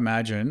could not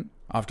imagine,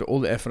 after all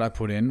the effort I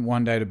put in,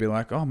 one day to be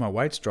like, oh, my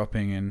weight's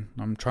dropping, and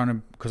I'm trying to,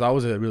 because I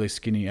was a really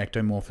skinny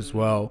ectomorph as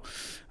well.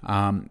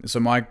 So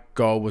my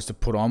goal was to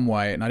put on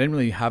weight, and I didn't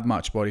really have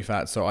much body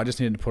fat, so I just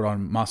needed to put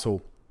on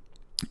muscle.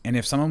 And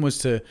if something was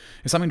to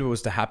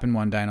happen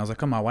one day and I was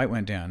like, oh, my weight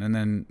went down, and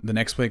then the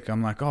next week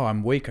I'm like, oh,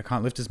 I'm weak, I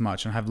can't lift as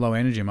much and I have low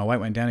energy and my weight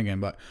went down again,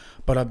 but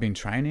I've been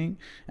training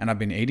and I've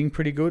been eating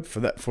pretty good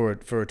for a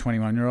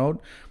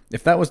 21-year-old.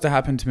 If that was to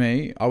happen to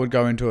me, I would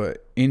go into an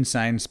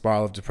insane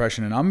spiral of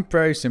depression. And I'm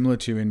very similar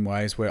to you in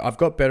ways where I've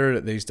got better at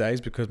it these days,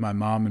 because my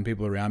mum and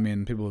people around me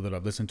and people that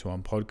I've listened to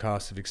on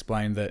podcasts have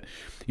explained that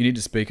you need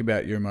to speak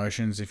about your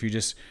emotions. If you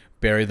just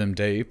bury them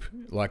deep,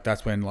 like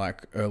that's when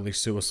like early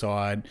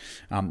suicide,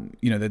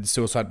 the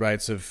suicide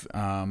rates of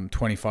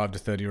 25 to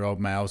 30-year-old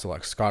males are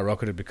like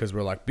skyrocketed, because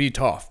we're like, be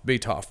tough,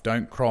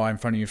 don't cry in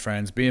front of your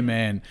friends, be a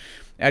man.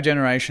 Our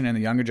generation and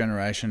the younger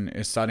generation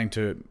is starting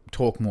to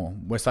talk more.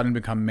 We're starting to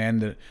become men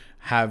that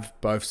have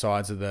both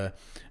sides of the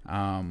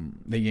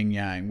yin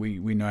yang.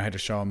 We know how to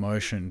show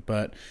emotion.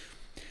 But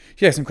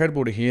yeah, it's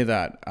incredible to hear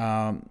that.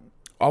 I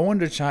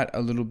wanted to chat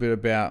a little bit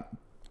about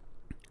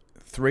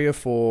 3 or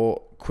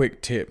 4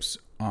 quick tips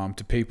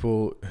to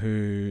people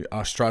who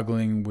are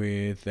struggling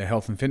with their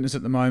health and fitness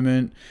at the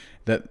moment,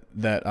 that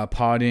are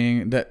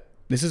partying, that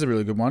this is a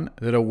really good one,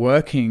 that are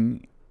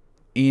working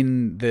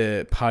in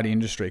the party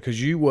industry,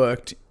 because you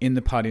worked in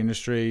the party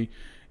industry.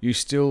 You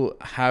still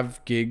have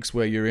gigs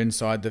where you're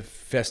inside the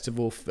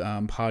festival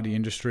party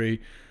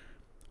industry.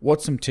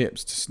 What's some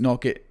tips to not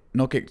get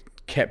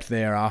kept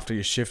there after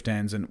your shift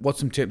ends? And what's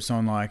some tips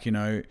on, like,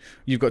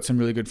 you've got some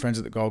really good friends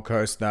at the Gold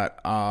Coast that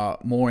are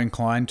more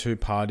inclined to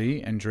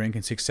party and drink,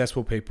 and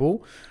successful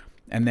people.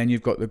 And then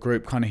you've got the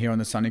group kind of here on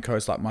the sunny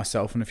coast, like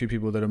myself and a few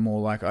people that are more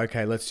like,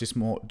 okay, let's just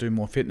do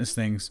more fitness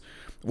things.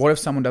 What if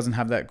someone doesn't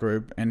have that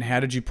group, and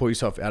how did you pull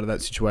yourself out of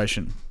that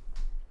situation?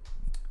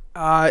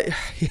 Yeah,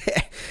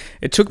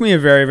 it took me a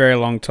very, very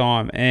long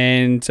time.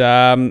 And,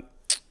 I'll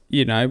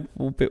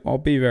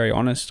be very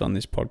honest on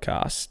this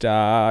podcast.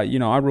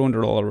 I ruined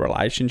a lot of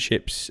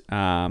relationships.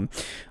 I'm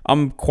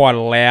quite a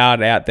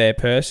loud, out there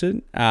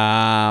person.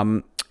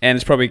 And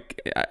it's probably,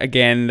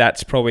 again,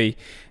 that's probably,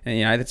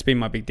 that's been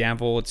my big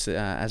downfall. It's,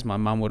 as my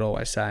mum would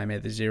always say, I'm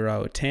either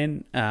 0 or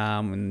 10.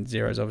 And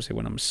 0 is obviously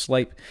when I'm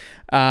asleep.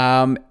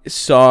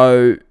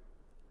 So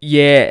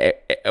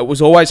it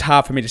was always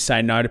hard for me to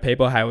say no to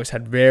people. I always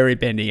had very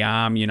bendy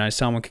arm.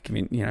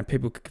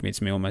 People could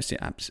convince me almost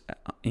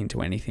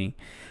into anything.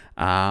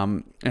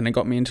 And it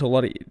got me into a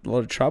lot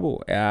of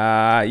trouble.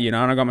 And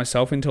I got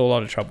myself into a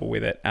lot of trouble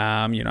with it.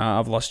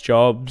 I've lost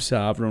jobs.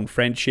 I've ruined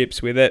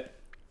friendships with it.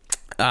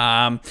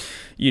 And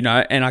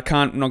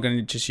I'm not going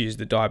to just use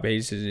the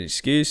diabetes as an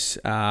excuse.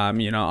 I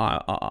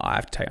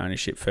have to take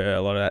ownership for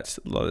a lot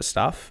of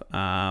stuff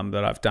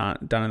that I've done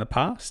in the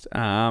past.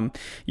 And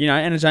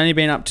it's only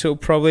been up till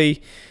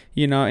probably,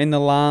 in the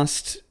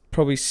last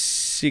probably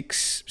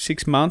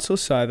six months or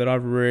so that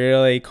I've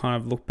really kind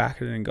of looked back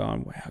at it and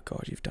gone, wow,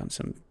 God, you've done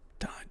some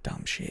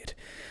dumb shit.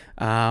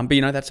 But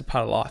that's a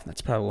part of life.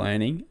 That's part of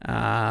learning.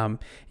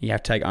 You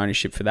have to take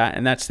ownership for that,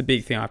 and that's the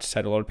big thing I have to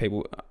say to a lot of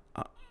people.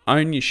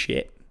 Own your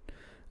shit.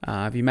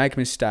 If you make a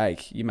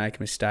mistake, you make a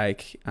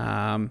mistake.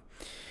 But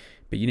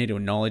you need to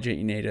acknowledge it.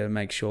 You need to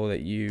make sure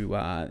that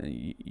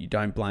you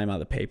don't blame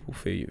other people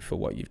for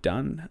what you've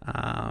done,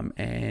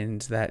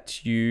 and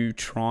that you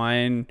try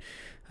and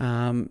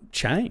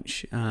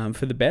change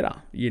for the better.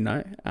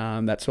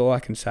 That's all I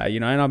can say.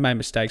 And I've made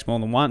mistakes more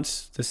than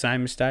once, the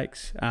same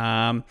mistakes.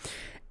 And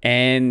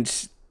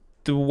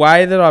the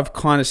way that I've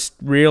kind of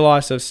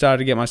realised I've started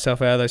to get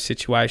myself out of those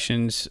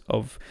situations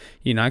of,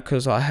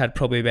 because I had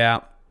probably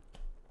about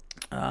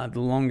the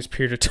longest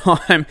period of time,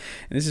 and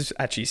this is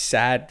actually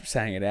sad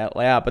saying it out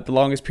loud, but the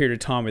longest period of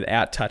time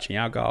without touching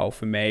alcohol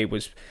for me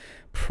was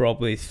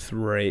probably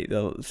 3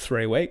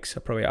 weeks.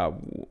 I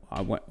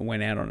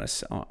went out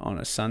on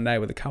a Sunday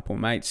with a couple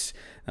of mates.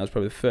 That was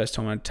probably the first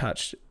time I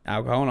touched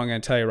alcohol, and I'm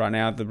going to tell you right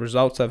now, the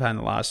results I've had in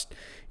the last,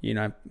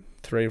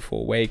 3 to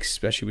 4 weeks,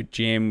 especially with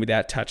gym,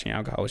 without touching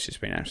alcohol, it's just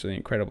been absolutely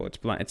incredible. It's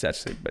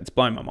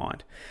blown my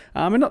mind.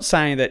 I'm not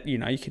saying that you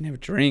can have a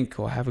drink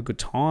or have a good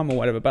time or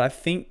whatever, but I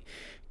think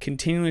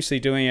continuously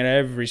doing it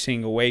every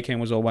single weekend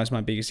was always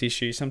my biggest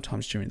issue.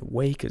 Sometimes during the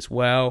week as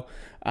well,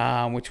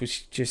 which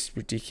was just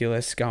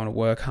ridiculous. Going to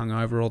work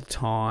hungover all the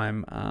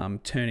time,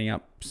 turning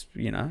up,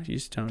 you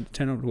just turn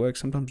up to work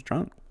sometimes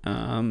drunk,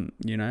 and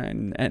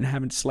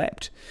haven't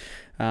slept.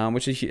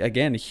 Which is,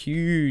 again, a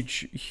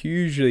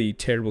hugely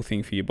terrible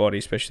thing for your body,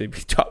 especially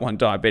with type 1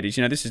 diabetes.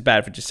 This is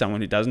bad for just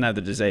someone who doesn't have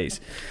the disease.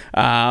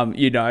 And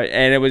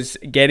it was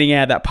getting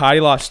out of that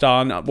party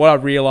lifestyle. And what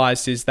I've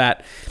realized is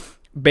that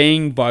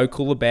being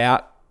vocal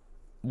about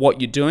what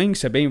you're doing,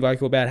 so being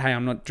vocal about, hey,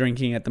 I'm not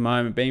drinking at the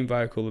moment, being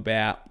vocal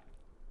about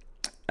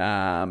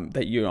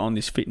that you're on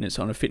a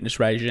fitness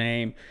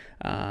regime,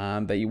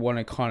 that you want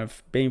to kind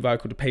of being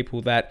vocal to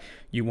people that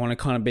you want to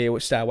kind of be able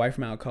to stay away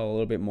from alcohol a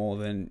little bit more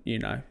than you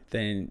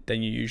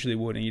usually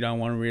would, and you don't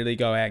want to really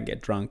go out and get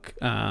drunk.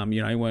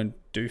 You want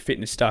to do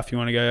fitness stuff, you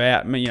want to go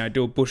out and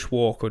do a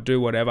bushwalk or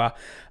do whatever,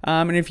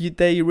 and if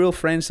they're your real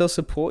friends, they'll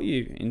support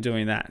you in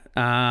doing that,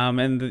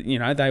 and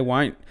they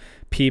won't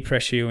peer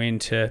pressure you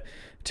into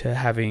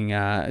having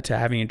a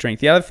drink.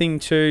 The other thing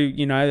too,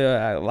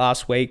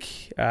 last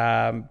week,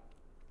 I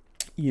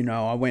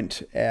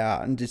went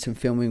out and did some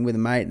filming with a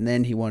mate, and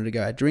then he wanted to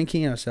go out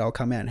drinking, and I said, I'll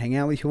come out and hang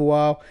out with you for a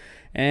while.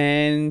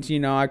 And,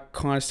 I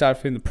kind of started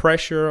feeling the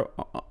pressure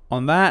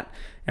on that,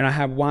 and I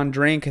had one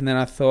drink, and then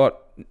I thought,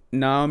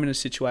 no, I'm in a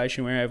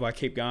situation where if I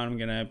keep going, I'm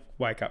going to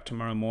wake up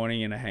tomorrow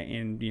morning in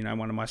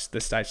one of the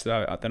states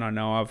that I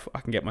know of, I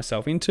can get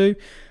myself into.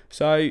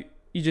 So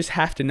you just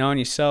have to know in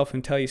yourself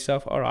and tell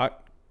yourself, all right,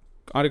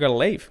 I got to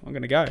leave. I'm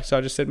going to go. So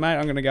I just said, mate,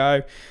 I'm going to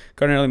go.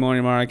 Got an early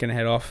morning tomorrow. I'm going to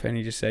head off. And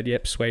he just said,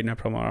 yep, sweet, no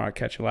problem. All right,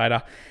 catch you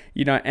later.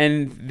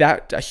 And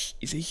that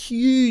is a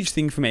huge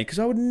thing for me because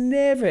I would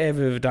never,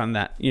 ever have done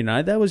that.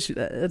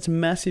 That's a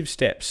massive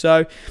step.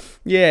 So,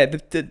 yeah,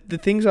 the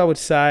things I would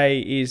say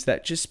is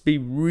that just be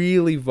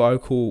really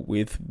vocal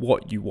with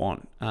what you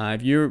want.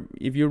 If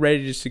you're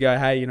ready just to go,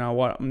 hey, you know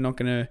what, I'm not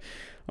going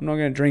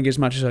to drink as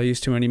much as I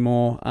used to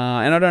anymore.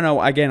 And I don't know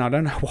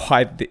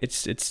why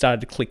it's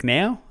started to click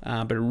now,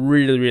 but it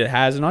really, really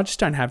has. And I just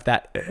don't have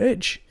that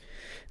urge.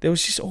 There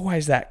was just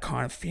always that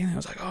kind of feeling. I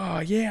was like,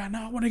 oh, yeah,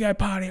 I want to go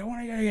party. I want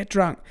to go get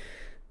drunk.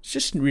 It's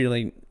just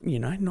really,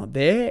 not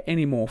there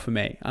anymore for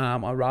me.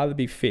 I'd rather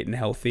be fit and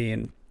healthy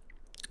and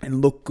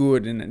look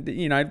good. And,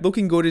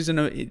 looking good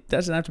it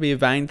doesn't have to be a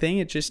vain thing.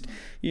 It just,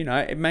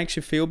 it makes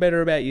you feel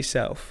better about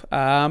yourself.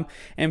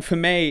 And for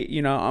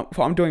me,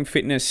 I'm doing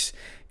fitness,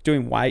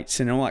 doing weights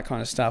and all that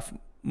kind of stuff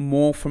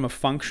more from a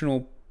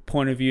functional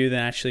point of view than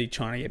actually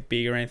trying to get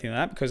big or anything like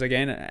that, because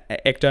again,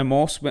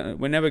 ectomorphs,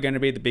 we're never going to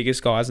be the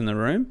biggest guys in the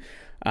room,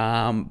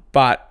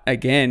 but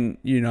again,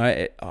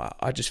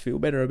 I just feel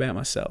better about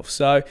myself.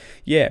 So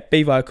yeah,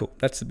 be vocal.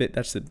 That's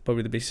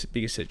probably the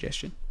biggest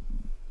suggestion.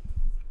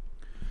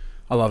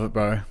 I love it,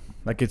 bro.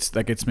 That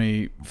gets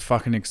me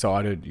fucking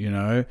excited.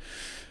 I'm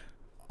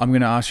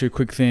going to ask you a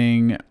quick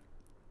thing.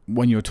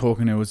 When you were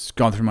talking, it was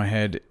gone through my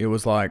head. It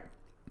was like,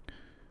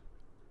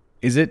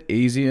 is it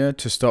easier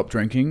to stop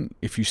drinking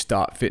if you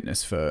start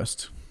fitness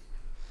first?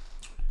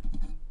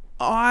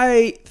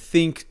 I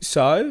think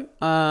so.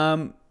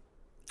 And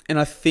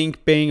I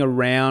think being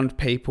around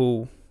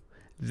people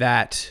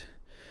that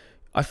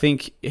I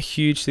think a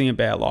huge thing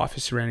about life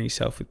is surrounding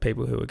yourself with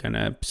people who are going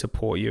to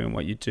support you in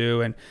what you do,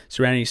 and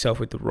surrounding yourself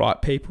with the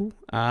right people.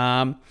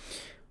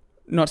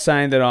 Not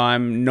saying that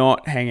I'm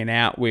not hanging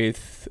out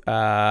with,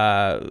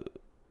 people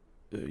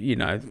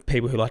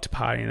who like to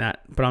party and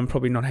that, but I'm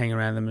probably not hanging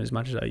around them as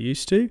much as I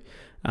used to.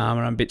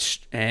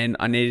 And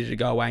I needed to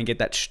go away and get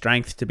that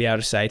strength to be able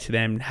to say to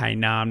them, "Hey,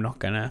 no, I'm not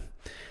gonna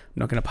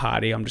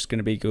party. I'm just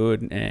gonna be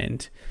good,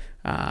 and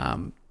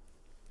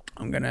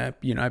I'm gonna,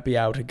 be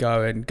able to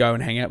go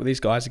and hang out with these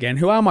guys again,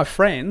 who are my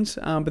friends,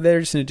 but they're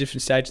just in a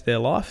different stage of their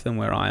life than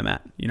where I am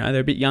at. They're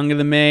a bit younger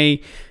than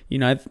me.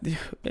 I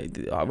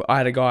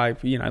had a guy,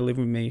 live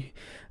with me,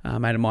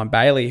 mate of mine,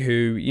 Bailey,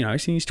 who,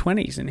 he's in his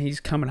 20s, and he's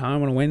coming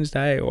home on a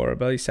Wednesday or a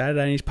bloody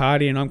Saturday, and he's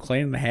partying, and I'm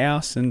cleaning the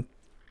house, and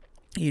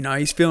he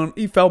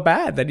felt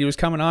bad that he was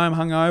coming home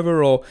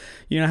hungover, or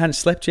hadn't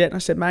slept yet. And I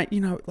said, mate,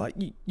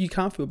 you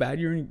can't feel bad.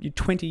 You're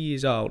 20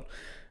 years old.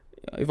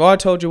 If I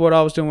told you what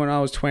I was doing when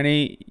I was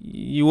 20,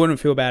 you wouldn't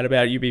feel bad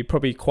about it. You'd be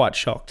probably quite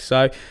shocked.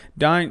 So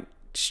don't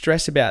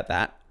stress about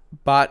that.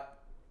 But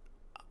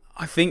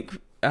I think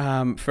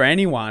for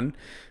anyone,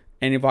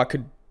 and if I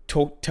could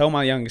tell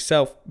my younger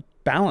self,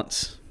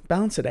 balance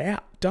it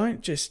out.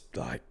 Don't just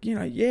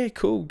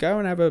cool, go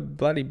and have a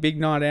bloody big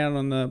night out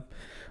on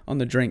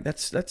the drink.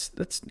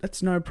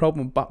 That's no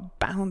problem. But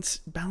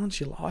balance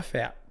your life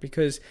out,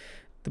 because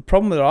the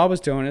problem that I was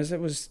doing is it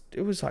was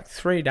like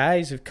 3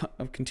 days of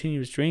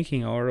continuous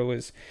drinking, or it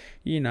was,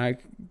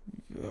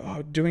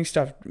 doing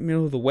stuff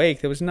middle of the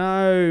week. There was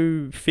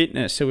no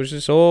fitness. It was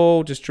just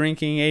all just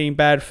drinking, eating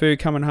bad food,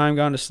 coming home,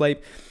 going to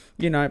sleep,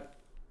 And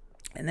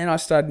then I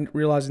started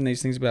realizing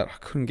these things about I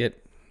couldn't get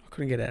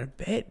out of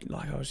bed.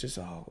 Like I was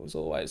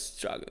always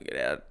struggling to get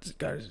out,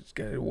 go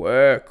to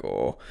work,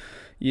 or,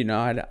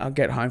 I'd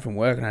get home from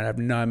work and I'd have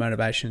no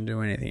motivation to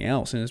do anything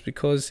else. And it's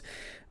because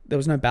there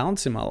was no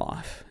balance in my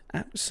life.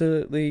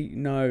 Absolutely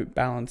no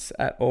balance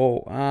at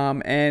all. I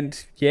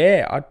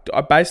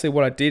basically,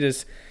 what I did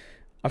is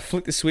I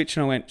flicked the switch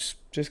and I went,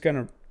 just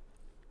going to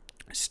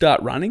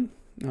start running.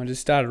 And I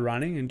just started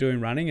running and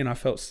doing running, and I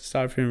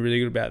started feeling really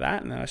good about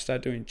that. And then I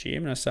started doing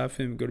gym, and I started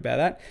feeling good about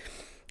that.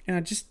 And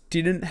I just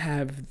didn't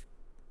have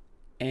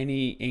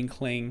any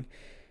inkling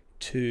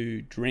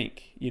to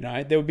drink.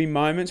 There would be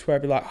moments where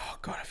I'd be like, oh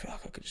God, I feel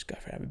like I could just go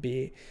for have a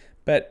beer.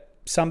 But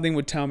something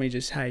would tell me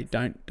just, hey,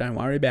 don't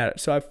worry about it.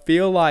 So I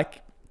feel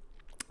like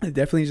there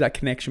definitely is that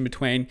connection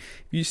between,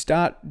 if you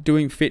start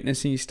doing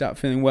fitness and you start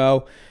feeling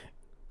well,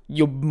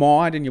 your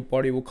mind and your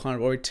body will kind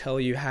of already tell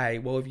you, hey,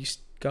 well, if you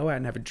go out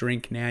and have a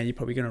drink now, you're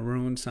probably going to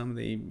ruin some of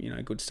the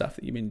good stuff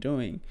that you've been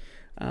doing.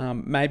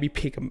 Maybe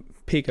pick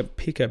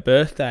a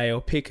birthday, or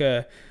pick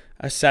a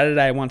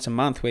Saturday once a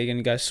month where you're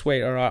going to go,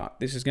 sweet, all right,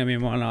 this is going to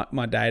be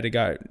my day to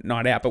go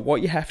night out. But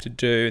what you have to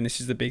do, and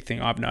this is the big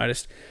thing I've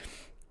noticed,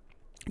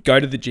 go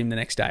to the gym the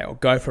next day, or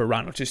go for a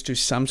run, or just do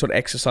some sort of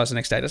exercise the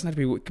next day. It doesn't have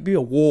to be, it could be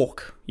a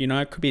walk,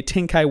 it could be a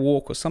 10K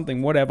walk or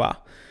something, whatever.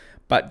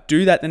 But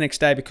do that the next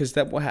day, because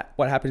that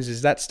what happens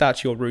is that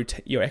starts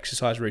your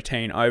exercise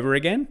routine over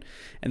again,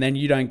 and then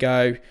you don't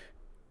go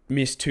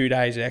miss 2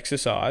 days of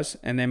exercise,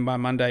 and then by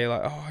Monday you're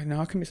like, oh no,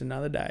 I can miss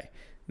another day.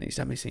 And then you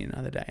start missing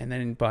another day, and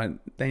then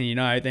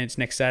then it's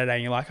next Saturday,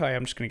 and you're like, oh yeah,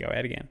 I'm just going to go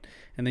out again,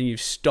 and then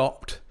you've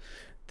stopped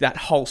that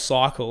whole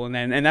cycle.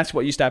 And that's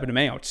what used to happen to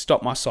me. I would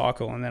stop my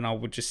cycle, and then I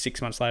would just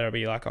 6 months later I'd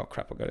be like, oh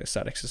crap, I've got to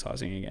start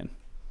exercising again.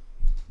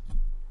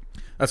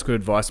 That's good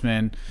advice,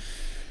 man.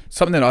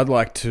 Something that I'd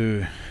like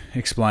to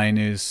explain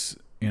is,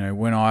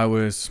 when I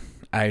was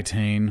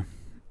 18,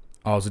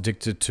 I was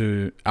addicted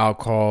to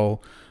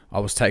alcohol. I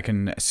was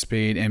taking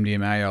speed,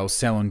 MDMA. I was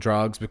selling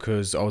drugs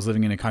because I was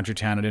living in a country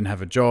town. I didn't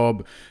have a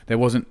job. There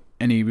wasn't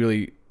any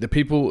really... The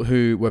people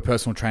who were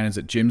personal trainers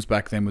at gyms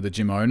back then were the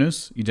gym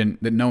owners.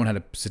 No one had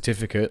a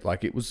certificate.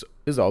 Like it was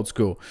old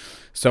school.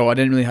 So I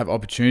didn't really have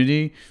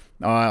opportunity.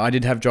 I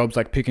did have jobs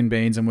like picking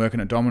beans and working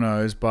at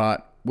Domino's,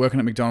 but working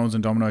at McDonald's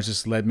and Domino's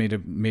just led me to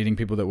meeting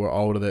people that were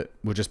older, that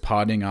were just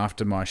partying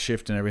after my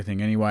shift and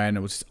everything anyway. And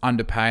it was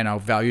underpaid, and I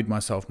valued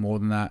myself more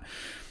than that.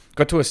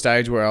 Got to a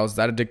stage where I was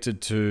that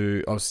addicted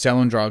to, I was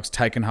selling drugs,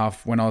 taking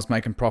half, when I was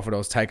making profit, I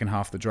was taking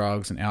half the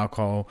drugs, and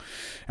alcohol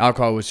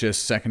was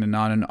just second to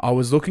none. And I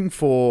was looking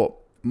for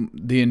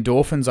the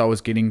endorphins I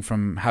was getting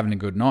from having a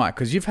good night.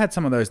 Because you've had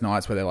some of those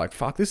nights where they're like,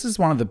 fuck, this is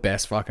one of the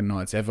best fucking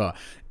nights ever.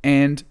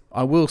 And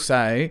I will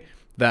say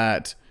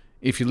that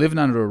if you're living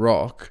under a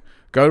rock,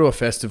 go to a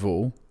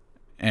festival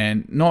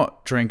and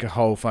not drink a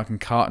whole fucking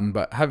carton,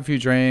 but have a few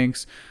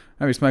drinks,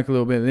 maybe smoke a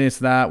little bit of this,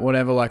 that,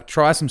 whatever. Like,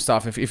 try some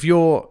stuff. If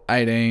you're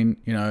 18,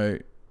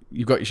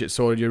 you've got your shit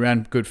sorted, you're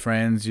around good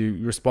friends,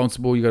 you're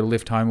responsible, you got to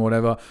lift home or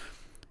whatever,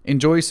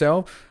 enjoy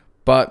yourself.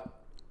 But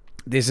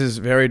this is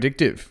very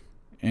addictive,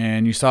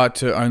 and you start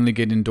to only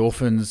get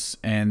endorphins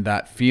and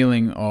that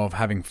feeling of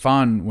having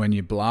fun when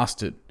you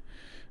blast it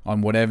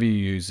on whatever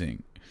you're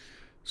using.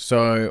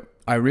 So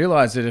I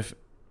realized that if,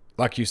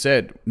 like you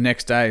said,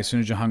 next day, as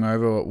soon as you're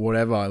hungover or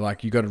whatever,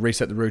 like you got to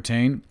reset the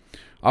routine.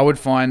 I would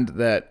find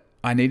that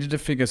I needed to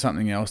figure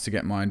something else to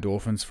get my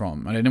endorphins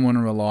from. I didn't want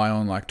to rely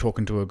on like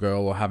talking to a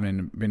girl or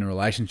having been in a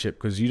relationship,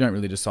 because you don't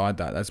really decide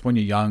that. That's when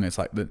you're young. It's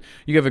like that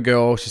you have a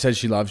girl, she says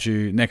she loves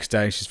you, next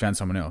day she's found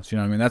someone else. You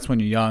know what I mean? That's when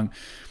you're young.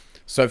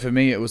 So for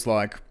me, it was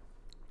like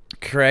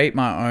create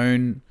my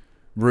own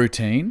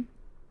routine.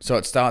 So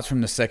it starts from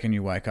the second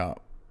you wake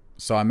up.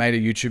 So I made a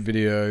YouTube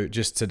video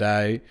just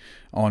today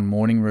on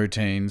morning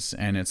routines,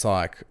 and it's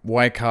like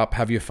wake up,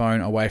 have your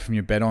phone away from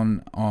your bed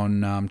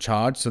on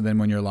charge. So then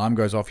when your alarm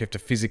goes off, you have to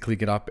physically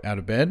get up out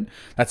of bed.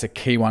 That's a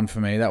key one for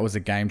me. That was a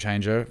game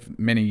changer.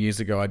 Many years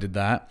ago, I did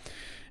that.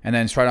 And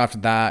then straight after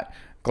that,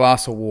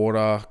 glass of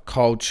water,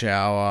 cold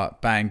shower,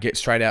 bang, get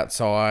straight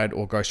outside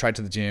or go straight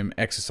to the gym,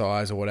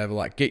 exercise or whatever.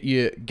 Like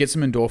get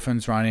some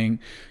endorphins running,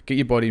 get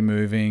your body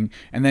moving.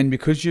 And then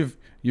because you've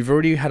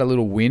already had a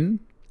little win,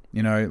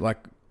 you know, like,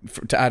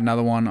 to add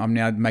another one, I'm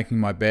now making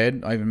my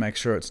bed. I even make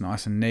sure it's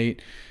nice and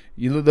neat.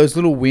 Those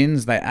little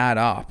wins, they add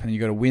up, and you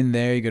got to win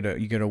there.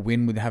 You got to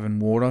win with having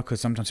water,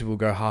 because sometimes people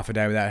go half a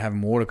day without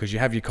having water because you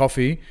have your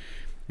coffee,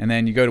 and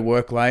then you go to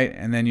work late,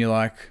 and then you're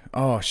like,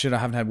 oh shit, I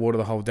haven't had water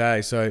the whole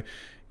day. So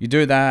you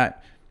do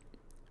that.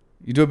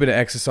 You do a bit of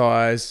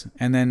exercise,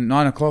 and then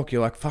 9 o'clock,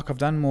 you're like, fuck, I've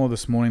done more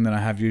this morning than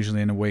I have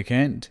usually in a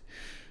weekend.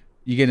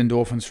 You get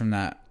endorphins from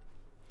that.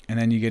 And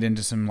then you get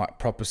into some like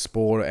proper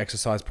sport or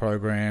exercise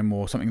program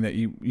or something that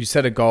you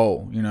set a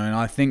goal, you know. And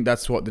I think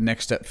that's what the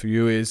next step for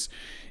you is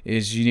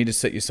you need to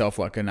set yourself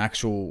like an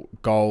actual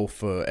goal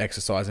for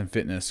exercise and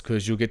fitness,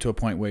 because you'll get to a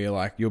point where you're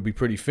like, you'll be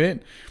pretty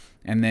fit,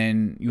 and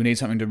then you'll need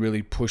something to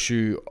really push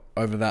you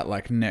over that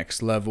like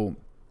next level.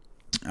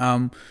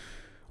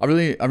 I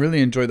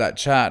really enjoyed that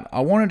chat. I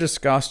want to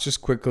discuss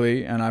just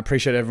quickly, and I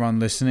appreciate everyone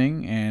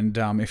listening. And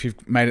if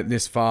you've made it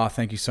this far,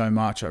 thank you so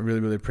much. I really,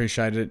 really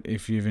appreciate it.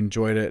 If you've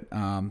enjoyed it,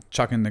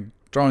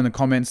 throw in the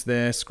comments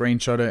there,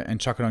 screenshot it,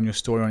 and chuck it on your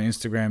story on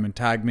Instagram and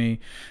tag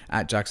me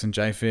at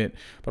JacksonJFit.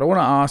 But I want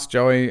to ask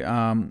Joey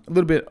a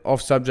little bit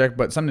off subject,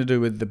 but something to do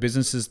with the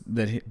business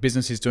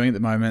he's doing at the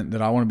moment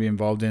that I want to be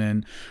involved in.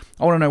 And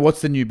I want to know,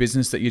 what's the new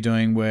business that you're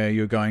doing where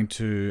you're going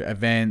to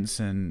events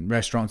and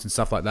restaurants and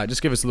stuff like that?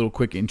 Just give us a little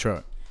quick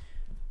intro.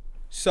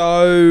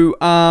 So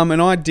an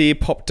idea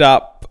popped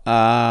up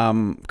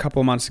a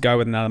couple of months ago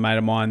with another mate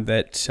of mine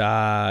that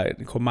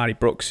called Marty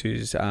Brooks,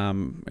 who's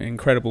an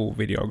incredible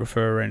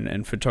videographer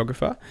and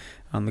photographer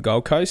on the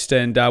Gold Coast.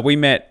 And we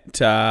met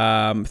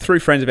through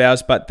friends of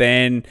ours, but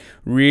then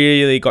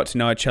really got to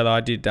know each other. I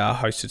did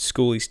hosted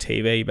Schoolies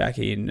TV back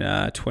in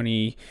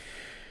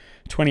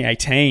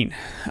 2018.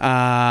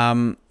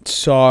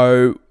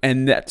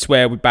 And that's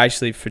where we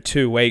basically, for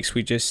 2 weeks,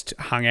 we just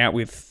hung out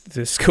with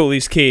the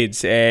Schoolies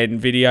kids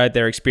and videoed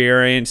their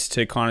experience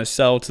to kind of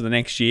sell to the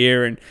next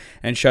year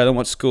and show them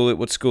what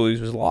Schoolies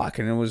was like.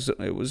 And it was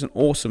an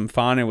awesome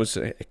fun. It was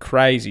a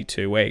crazy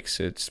 2 weeks.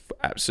 It's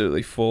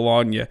absolutely full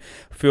on. You're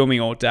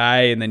filming all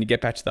day, and then you get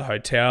back to the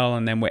hotel,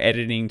 and then we're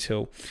editing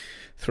till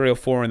 3 or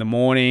 4 in the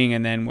morning,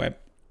 and then we're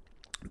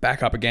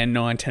back up again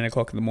 9-10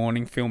 o'clock in the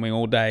morning, filming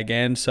all day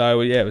again. So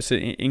yeah, it was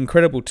an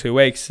incredible 2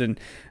 weeks, and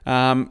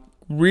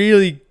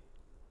really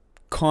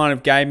kind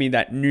of gave me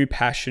that new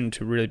passion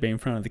to really be in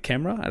front of the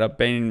camera. And I've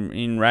been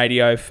in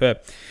radio for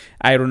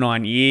 8 or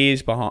 9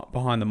 years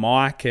behind the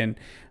mic, and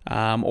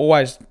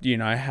always, you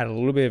know, had a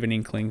little bit of an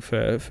inkling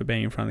for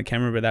being in front of the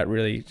camera, but that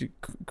really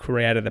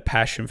created the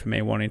passion for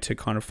me wanting to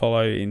kind of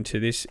follow into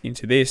this,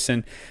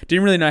 and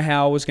didn't really know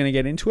how I was going to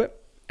get into it.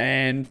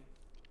 And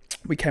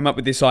we came up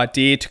with this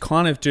idea to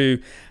kind of do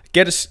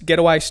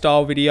getaway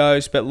style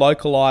videos, but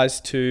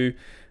localized to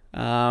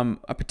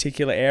a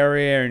particular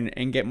area,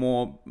 and get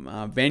more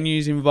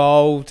venues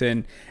involved,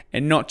 and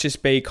not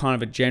just be kind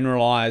of a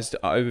generalized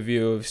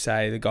overview of,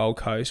 say, the Gold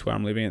Coast where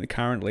I'm living at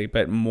currently,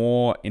 but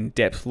more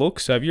in-depth look.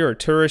 So if you're a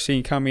tourist and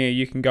you come here,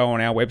 you can go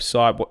on our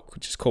website,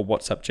 which is called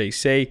What's Up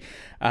GC,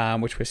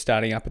 which we're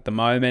starting up at the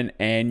moment,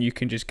 and you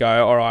can just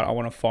go, all right, I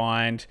want to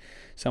find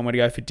somewhere to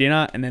go for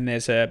dinner, and then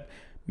there's a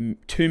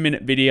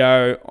 2-minute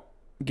video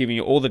giving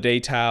you all the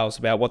details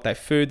about what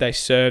food they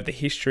serve, the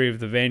history of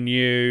the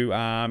venue,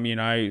 you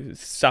know,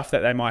 stuff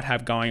that they might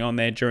have going on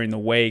there during the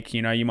week.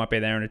 You know, you might be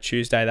there on a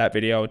Tuesday. That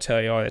video will tell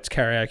you, oh, it's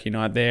karaoke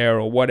night there,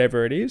 or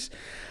whatever it is.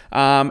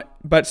 But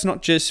it's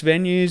not just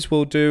venues.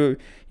 We'll do,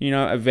 you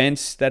know,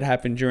 events that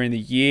happen during the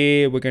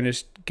year. We're going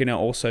to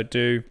also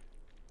do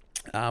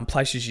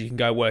places you can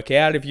go work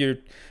out.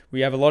 We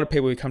have a lot of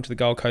people who come to the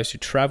Gold Coast who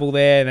travel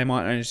there. They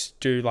might just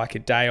do like a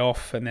day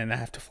off, and then they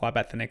have to fly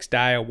back the next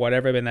day or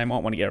whatever, but they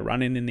might want to get a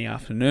run in the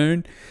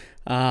afternoon.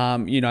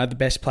 You know, the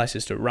best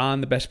places to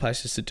run, the best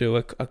places to do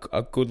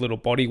a good little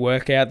body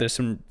workout.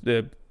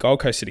 The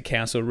Gold Coast City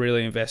Council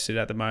really invested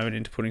at the moment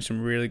into putting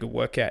some really good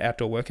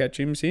outdoor workout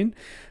gyms in.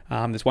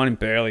 There's one in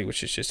Burleigh,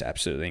 which is just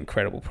absolutely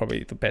incredible.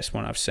 Probably the best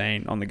one I've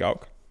seen on the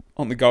Gold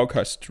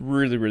Coast. It's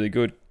really, really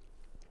good.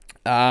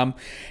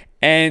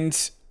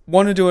 And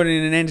want to do it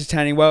in an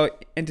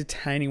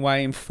entertaining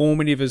way,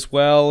 informative as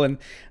well, and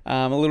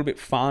a little bit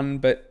fun,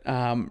 but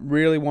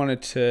really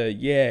wanted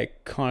to,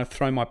 kind of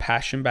throw my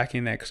passion back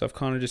in there, because I've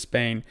kind of just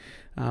been,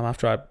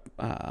 after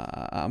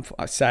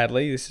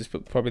sadly, this is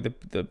probably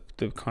the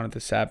kind of the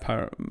sad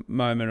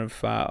moment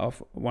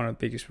of one of the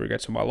biggest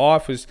regrets of my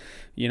life was,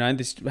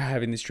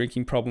 having this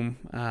drinking problem,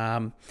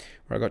 where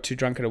I got too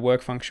drunk at a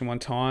work function one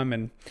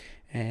time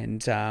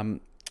and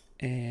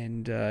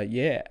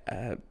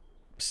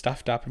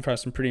stuffed up in front of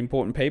some pretty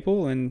important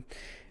people and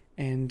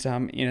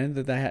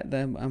that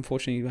they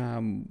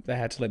unfortunately they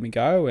had to let me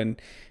go,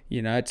 and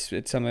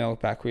it's something I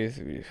look back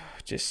with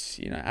just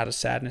utter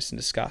sadness and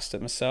disgust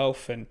at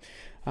myself, and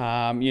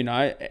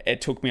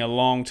it took me a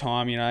long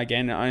time,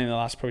 again only the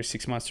last probably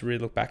 6 months to really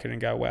look back at it and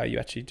go, wow, you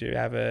actually do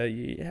have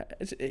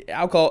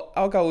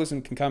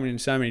alcoholism can come in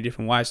so many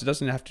different ways. It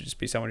doesn't have to just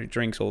be someone who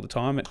drinks all the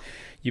time.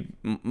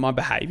 My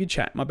behavior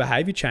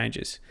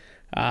changes.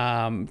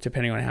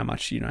 Depending on how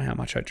much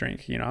I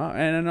drink, and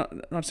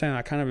I'm not saying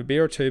I can't have a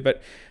beer or two,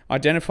 but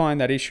identifying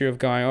that issue of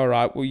going, all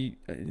right, well,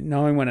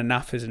 knowing when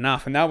enough is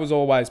enough. And that was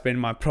always been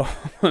my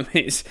problem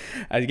is,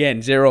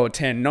 again, 0 or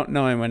 10, not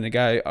knowing when to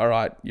go, all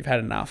right, you've had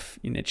enough,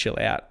 you need to chill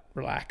out,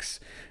 relax,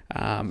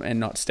 and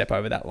not step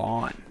over that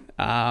line.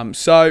 I've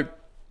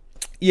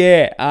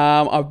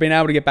been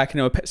able to get back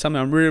into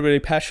something I'm really, really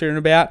passionate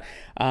about,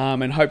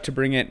 and hope to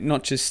bring it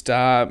not just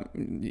on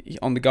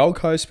the Gold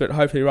Coast, but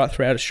hopefully right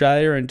throughout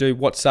Australia, and do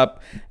What's Up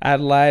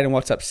Adelaide and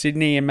What's Up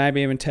Sydney, and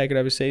maybe even take it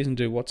overseas and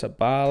do What's Up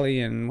Bali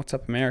and What's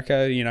Up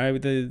America.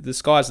 The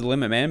sky's the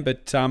limit, man.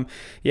 But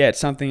it's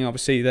something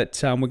obviously that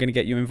we're going to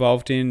get you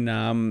involved in,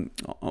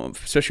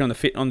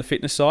 especially on the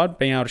fitness side,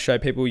 being able to show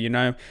people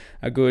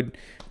a good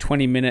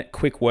 20-minute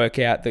quick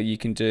workout that you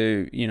can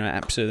do,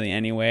 absolutely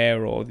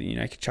anywhere, or you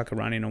can chuck a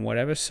run in or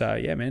whatever. So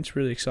yeah, man, it's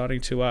really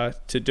exciting to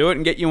do it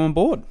and get you on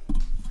board.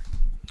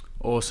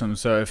 Awesome.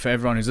 So for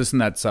everyone who's listening,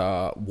 that's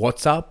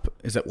What's Up.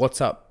 Is it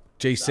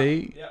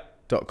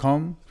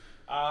whatsupgc.com?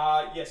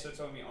 Yes, so it's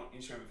on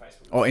Instagram and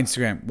Facebook. Oh,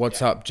 Instagram.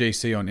 What's Up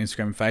GC on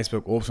Instagram and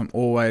Facebook. Awesome.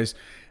 Always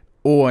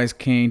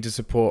keen to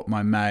support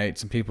my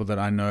mates and people that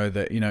I know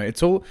that,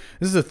 it's all,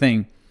 this is the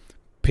thing.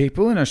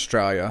 People in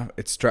Australia,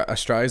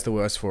 Australia's the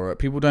worst for it.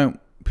 People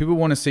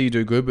want to see you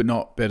do good, but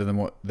not better than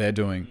what they're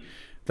doing.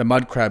 The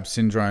mud crab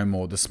syndrome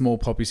or the small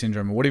poppy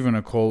syndrome or whatever you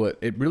want to call it,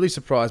 it really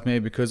surprised me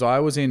because I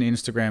was in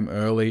Instagram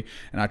early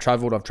and I've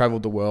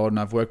traveled the world and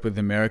I've worked with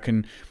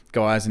American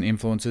guys and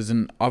influencers,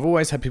 and I've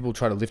always had people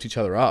try to lift each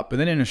other up. But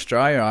then in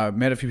Australia, I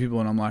met a few people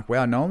and I'm like,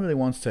 wow, no one really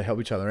wants to help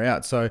each other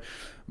out. So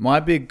my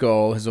big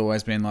goal has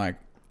always been like,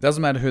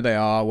 doesn't matter who they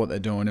are, what they're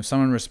doing. If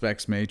someone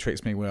respects me,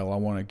 treats me well, I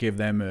want to give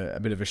them a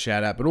bit of a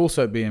shout out, but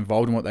also be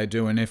involved in what they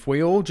do. And if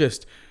we all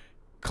just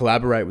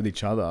collaborate with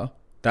each other,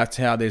 that's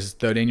how there's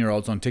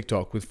 13-year-olds on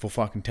TikTok with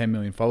fucking 10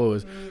 million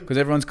followers, because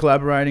everyone's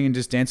collaborating and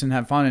just dancing and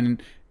have fun,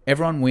 and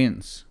everyone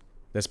wins.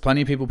 There's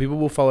plenty of people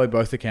will follow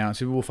both accounts.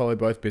 People will follow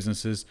both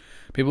businesses.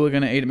 People are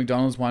going to eat at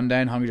McDonald's one day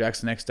and Hungry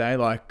Jack's the next day.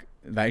 Like,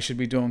 they should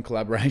be doing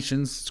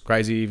collaborations. It's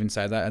crazy to even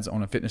say that as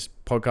on a fitness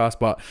podcast,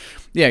 but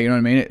yeah, you know what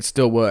I mean? It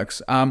still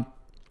works.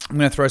 I'm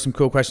going to throw some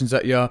cool questions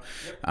at you.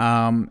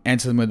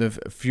 Answer them with a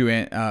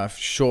few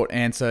short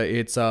answer.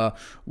 It's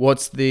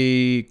what's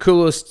the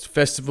coolest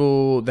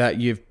festival that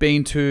you've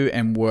been to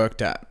and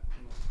worked at?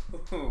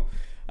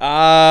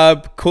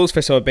 Coolest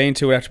festival I've been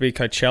to would have to be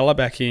Coachella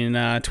back in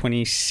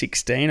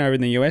 2016 over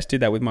in the US.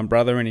 Did that with my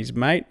brother and his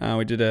mate.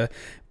 We did a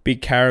big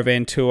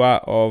caravan tour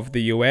of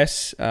the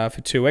US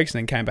for 2 weeks and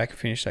then came back and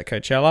finished at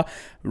Coachella.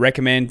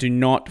 Recommend do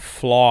not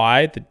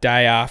fly the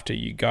day after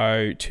you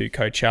go to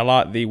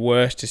Coachella. The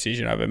worst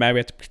decision ever. Maybe we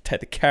have to take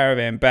the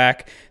caravan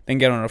back, then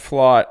get on a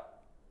flight.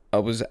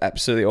 It was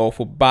absolutely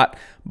awful, but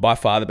by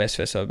far the best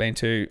festival I've been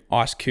to.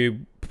 Ice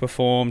Cube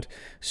performed.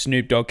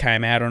 Snoop Dogg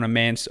came out on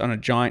a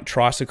giant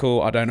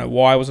tricycle. I don't know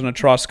why he was on a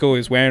tricycle. He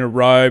was wearing a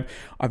robe.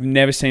 I've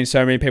never seen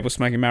so many people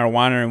smoking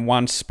marijuana in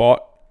one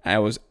spot. It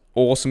was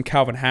awesome.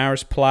 Calvin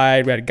Harris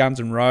played. We had Guns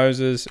N'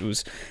 Roses.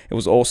 It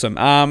was awesome.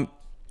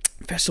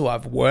 Festival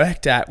I've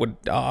worked at would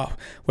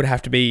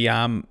have to be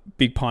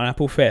Big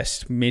Pineapple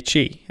Fest.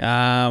 Mitchie,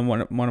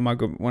 one of our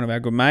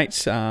good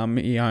mates.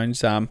 He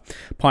owns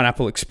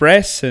Pineapple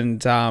Express,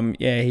 and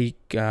he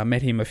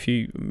met him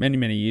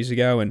many years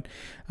ago, and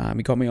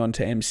he got me on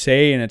to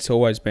MC, and it's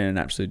always been an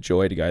absolute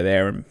joy to go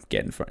there and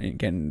get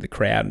in the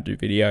crowd and do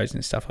videos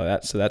and stuff like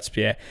that. So it's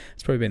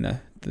probably been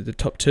the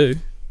top two.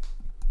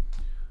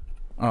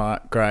 All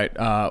right, great.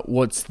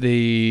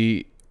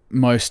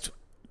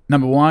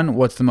 Number one,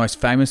 what's the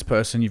most famous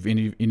person you've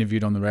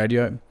interviewed on the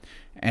radio?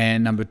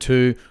 And number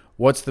two,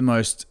 what's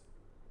the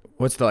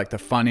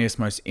funniest,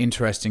 most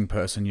interesting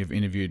person you've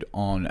interviewed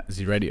on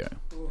the radio?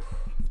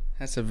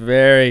 That's a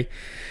very,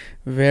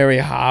 very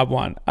hard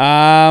one.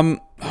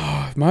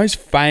 Most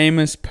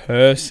famous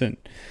person.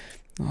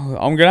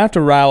 I'm gonna have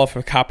to rail off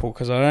a couple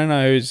because I don't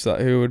know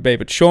who it would be,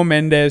 but Shawn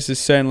Mendes is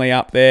certainly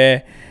up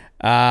there.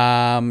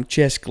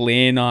 Jess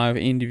Glynn I've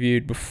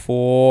interviewed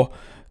before.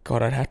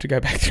 God, I'd have to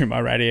go back through my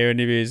radio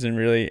interviews and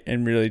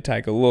really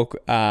take a look.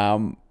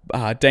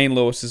 Dean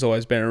Lewis has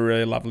always been a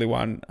really lovely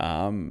one.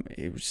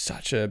 He was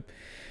such an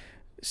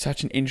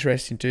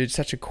interesting dude,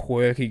 such a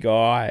quirky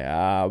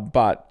guy,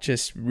 but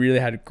just really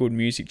had good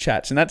music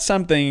chats. And that's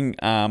something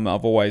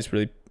I've always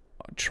really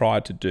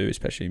tried to do,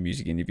 especially in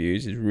music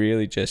interviews, is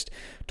really just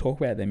talk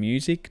about their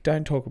music.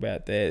 Don't talk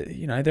about they're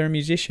a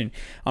musician.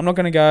 I'm not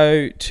going to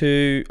go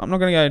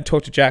and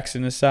talk to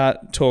Jackson and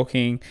start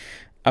talking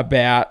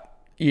about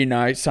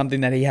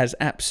something that he has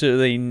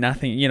absolutely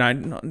nothing,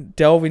 not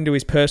delve into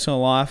his personal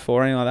life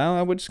or anything like that.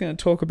 Oh, we're just going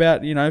to talk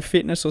about,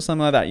 fitness or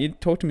something like that. You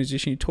talk to a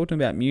musician, you talk to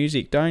them about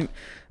music. Don't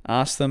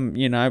ask them,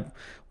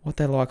 what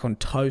they like on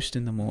toast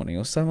in the morning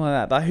or something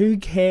like that. Like, who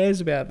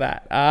cares about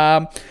that?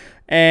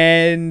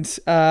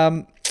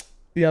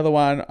 The other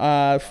one,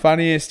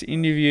 funniest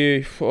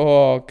interview.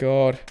 Oh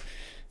God,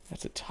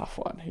 that's a tough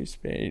one. Who's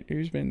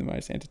been the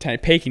most entertaining?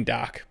 Peking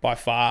Duck, by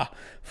far,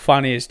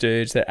 funniest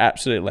dudes. They're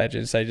absolute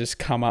legends. They just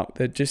come up.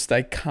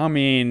 They come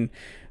in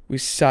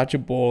with such a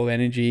ball of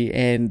energy,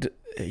 and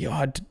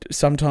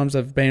sometimes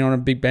I've been on a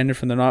big bender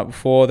from the night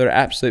before. They're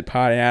absolute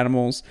party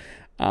animals,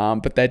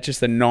 but they're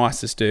just the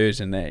nicest dudes,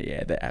 and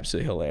they're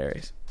absolutely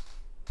hilarious.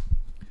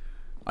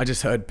 I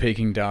just heard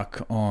Peking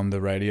Duck on the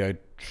radio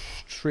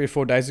 3 or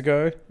 4 days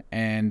ago,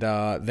 and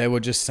they were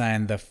just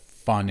saying the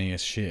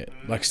funniest shit,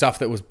 like stuff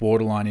that was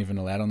borderline even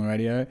allowed on the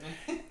radio,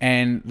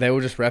 and they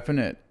were just repping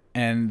it.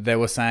 And they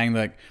were saying,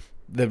 like,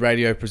 the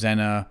radio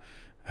presenter,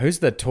 who's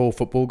the tall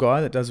football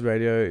guy that does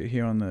radio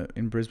here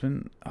in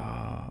Brisbane?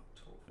 Tall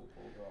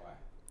football guy.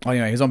 Oh,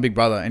 anyway, he's on Big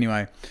Brother.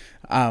 Anyway,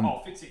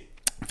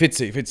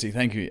 Fitzy,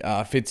 thank you.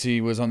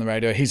 Fitzy was on the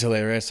radio. He's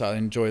hilarious. I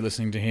enjoy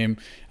listening to him.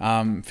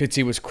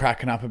 Fitzy was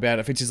cracking up about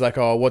it. Fitzy's like,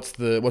 "Oh, what's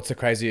the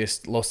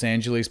craziest Los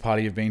Angeles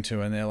party you've been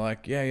to?" And they're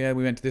like, "Yeah,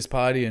 we went to this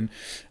party, and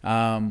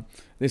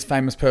this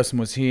famous person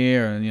was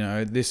here,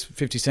 and this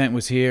 50 Cent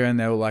was here," and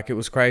they were like, "It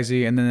was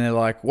crazy." And then they're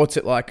like, "What's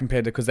it like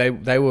compared to?" Because they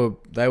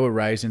were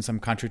raised in some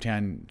country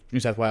town, New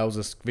South Wales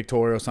or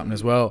Victoria or something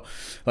as well.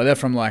 Like, they're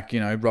from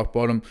rock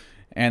bottom.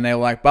 And they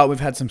were like, "But we've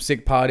had some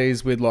sick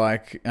parties with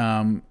our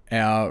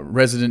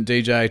resident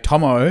DJ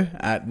Tomo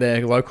at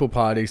their local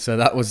party." So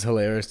that was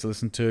hilarious to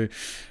listen to.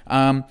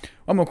 One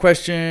more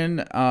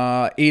question.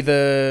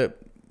 Either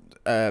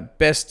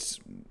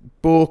best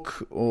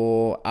book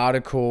or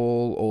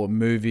article or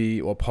movie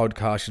or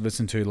podcast you've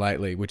listened to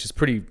lately, which is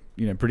pretty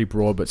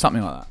broad, but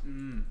something like that.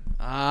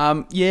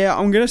 I'm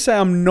going to say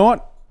I'm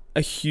not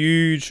a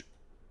huge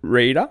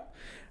reader.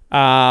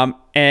 And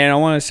I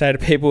want to say to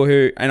people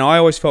and I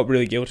always felt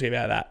really guilty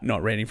about that,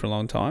 not reading for a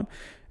long time.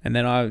 And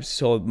then I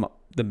saw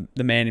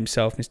the man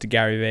himself, Mr.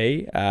 Gary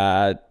Vee,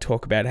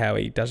 talk about how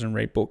he doesn't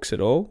read books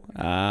at all.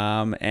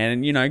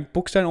 And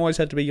books don't always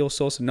have to be your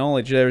source of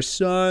knowledge. There are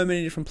so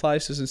many different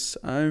places and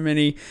so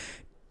many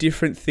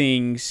different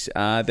things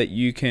that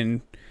you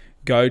can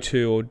go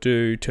to or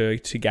do to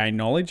gain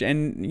knowledge.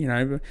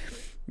 And,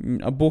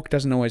 a book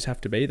doesn't always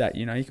have to be that.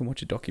 You can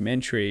watch a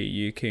documentary,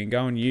 you can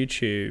go on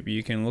YouTube,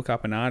 you can look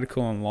up an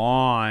article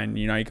online,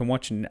 you can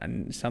watch something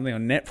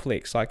on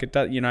Netflix. Like, it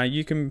does,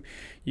 you can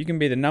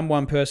be the number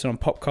one person on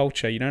pop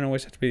culture. You don't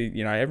always have to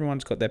be,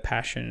 everyone's got their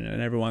passion,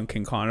 and everyone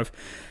can kind of,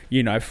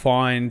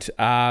 find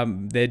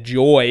their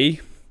joy.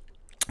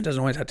 It doesn't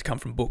always have to come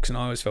from books, and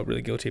I always felt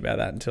really guilty about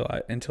that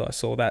until I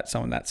saw that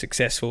someone that's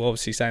successful,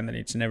 obviously saying that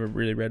he's never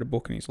really read a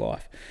book in his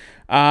life.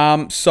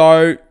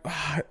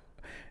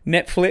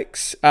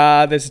 Netflix,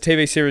 there's a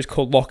TV series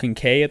called Lock and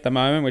Key at the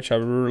moment, which I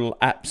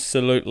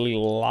absolutely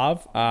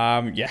love.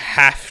 You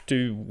have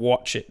to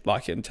watch it.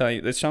 Like, I can tell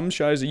you, there's some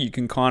shows that you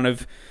can kind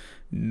of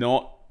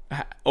not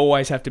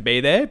always have to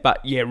be there,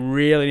 but you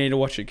really need to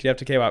watch it because you have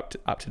to keep up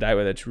to date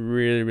with it. It's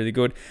really, really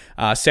good.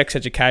 Sex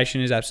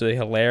Education is absolutely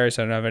hilarious.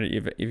 I don't know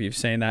if you've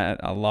seen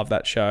that. I love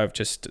that show. I've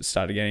just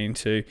started getting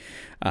into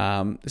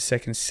the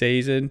second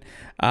season.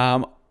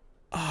 What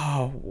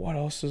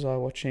else was I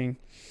watching?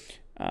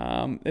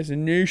 There's a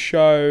new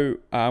show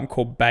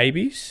called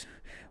Babies,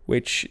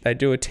 which they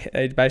do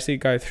they basically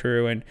go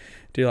through and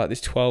do like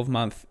this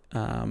 12-month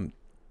kind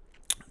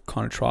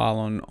of trial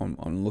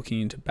on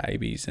looking into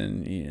babies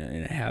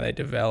and how they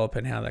develop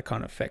and how that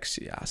kind of affects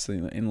us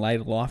in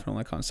later life and all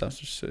that kind of stuff.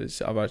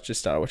 So I've just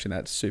started watching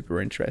that. It's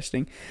super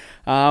interesting.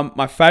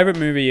 My favorite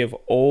movie of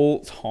all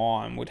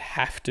time would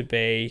have to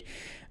be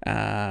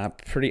a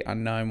pretty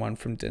unknown one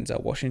from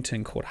Denzel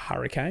Washington called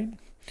Hurricane.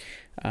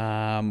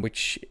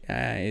 Which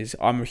is,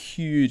 I'm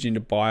huge into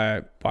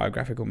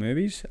biographical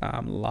movies.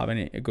 Loving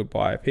it, a good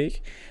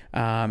biopic.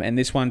 And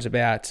this one's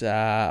about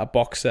a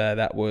boxer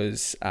that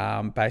was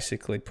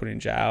basically put in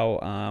jail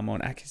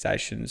on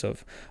accusations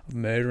of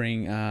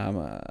murdering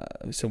a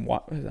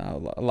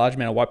large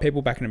amount of white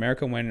people back in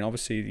America, when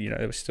obviously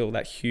there was still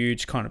that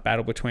huge kind of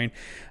battle between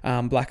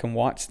black and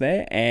whites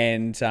there.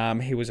 And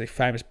he was a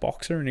famous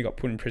boxer, and he got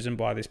put in prison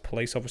by this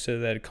police officer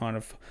that had kind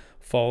of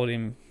followed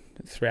him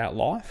throughout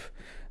life.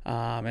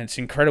 And it's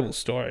an incredible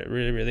story. It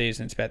really, really is.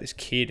 And it's about this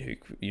kid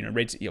who,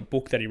 reads a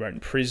book that he wrote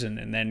in prison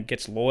and then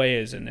gets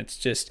lawyers. And it's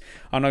just,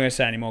 I'm not going to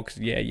say anymore because,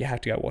 you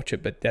have to go watch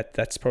it. But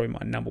that's probably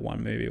my number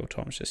one movie all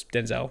time. It's just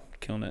Denzel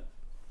killing it.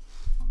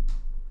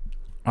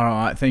 All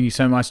right. Thank you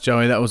so much,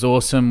 Joey. That was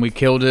awesome. We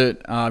killed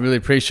it. I really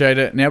appreciate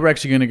it. Now we're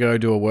actually going to go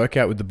do a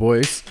workout with the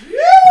boys.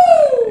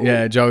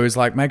 Yeah, Joey was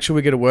like, make sure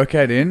we get a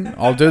workout in.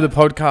 I'll do the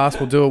podcast.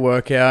 We'll do a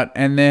workout.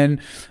 And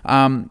then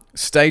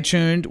stay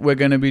tuned. We're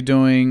going to be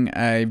doing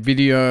a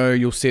video.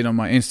 You'll see it on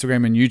my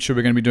Instagram and YouTube.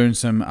 We're going to be doing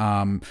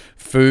some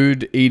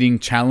food eating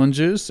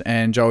challenges.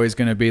 And Joey's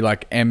going to be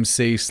like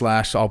MC /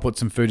 I'll put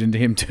some food into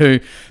him too.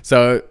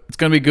 So it's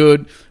going to be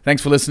good.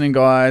 Thanks for listening,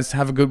 guys.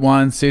 Have a good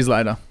one. See you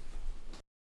later.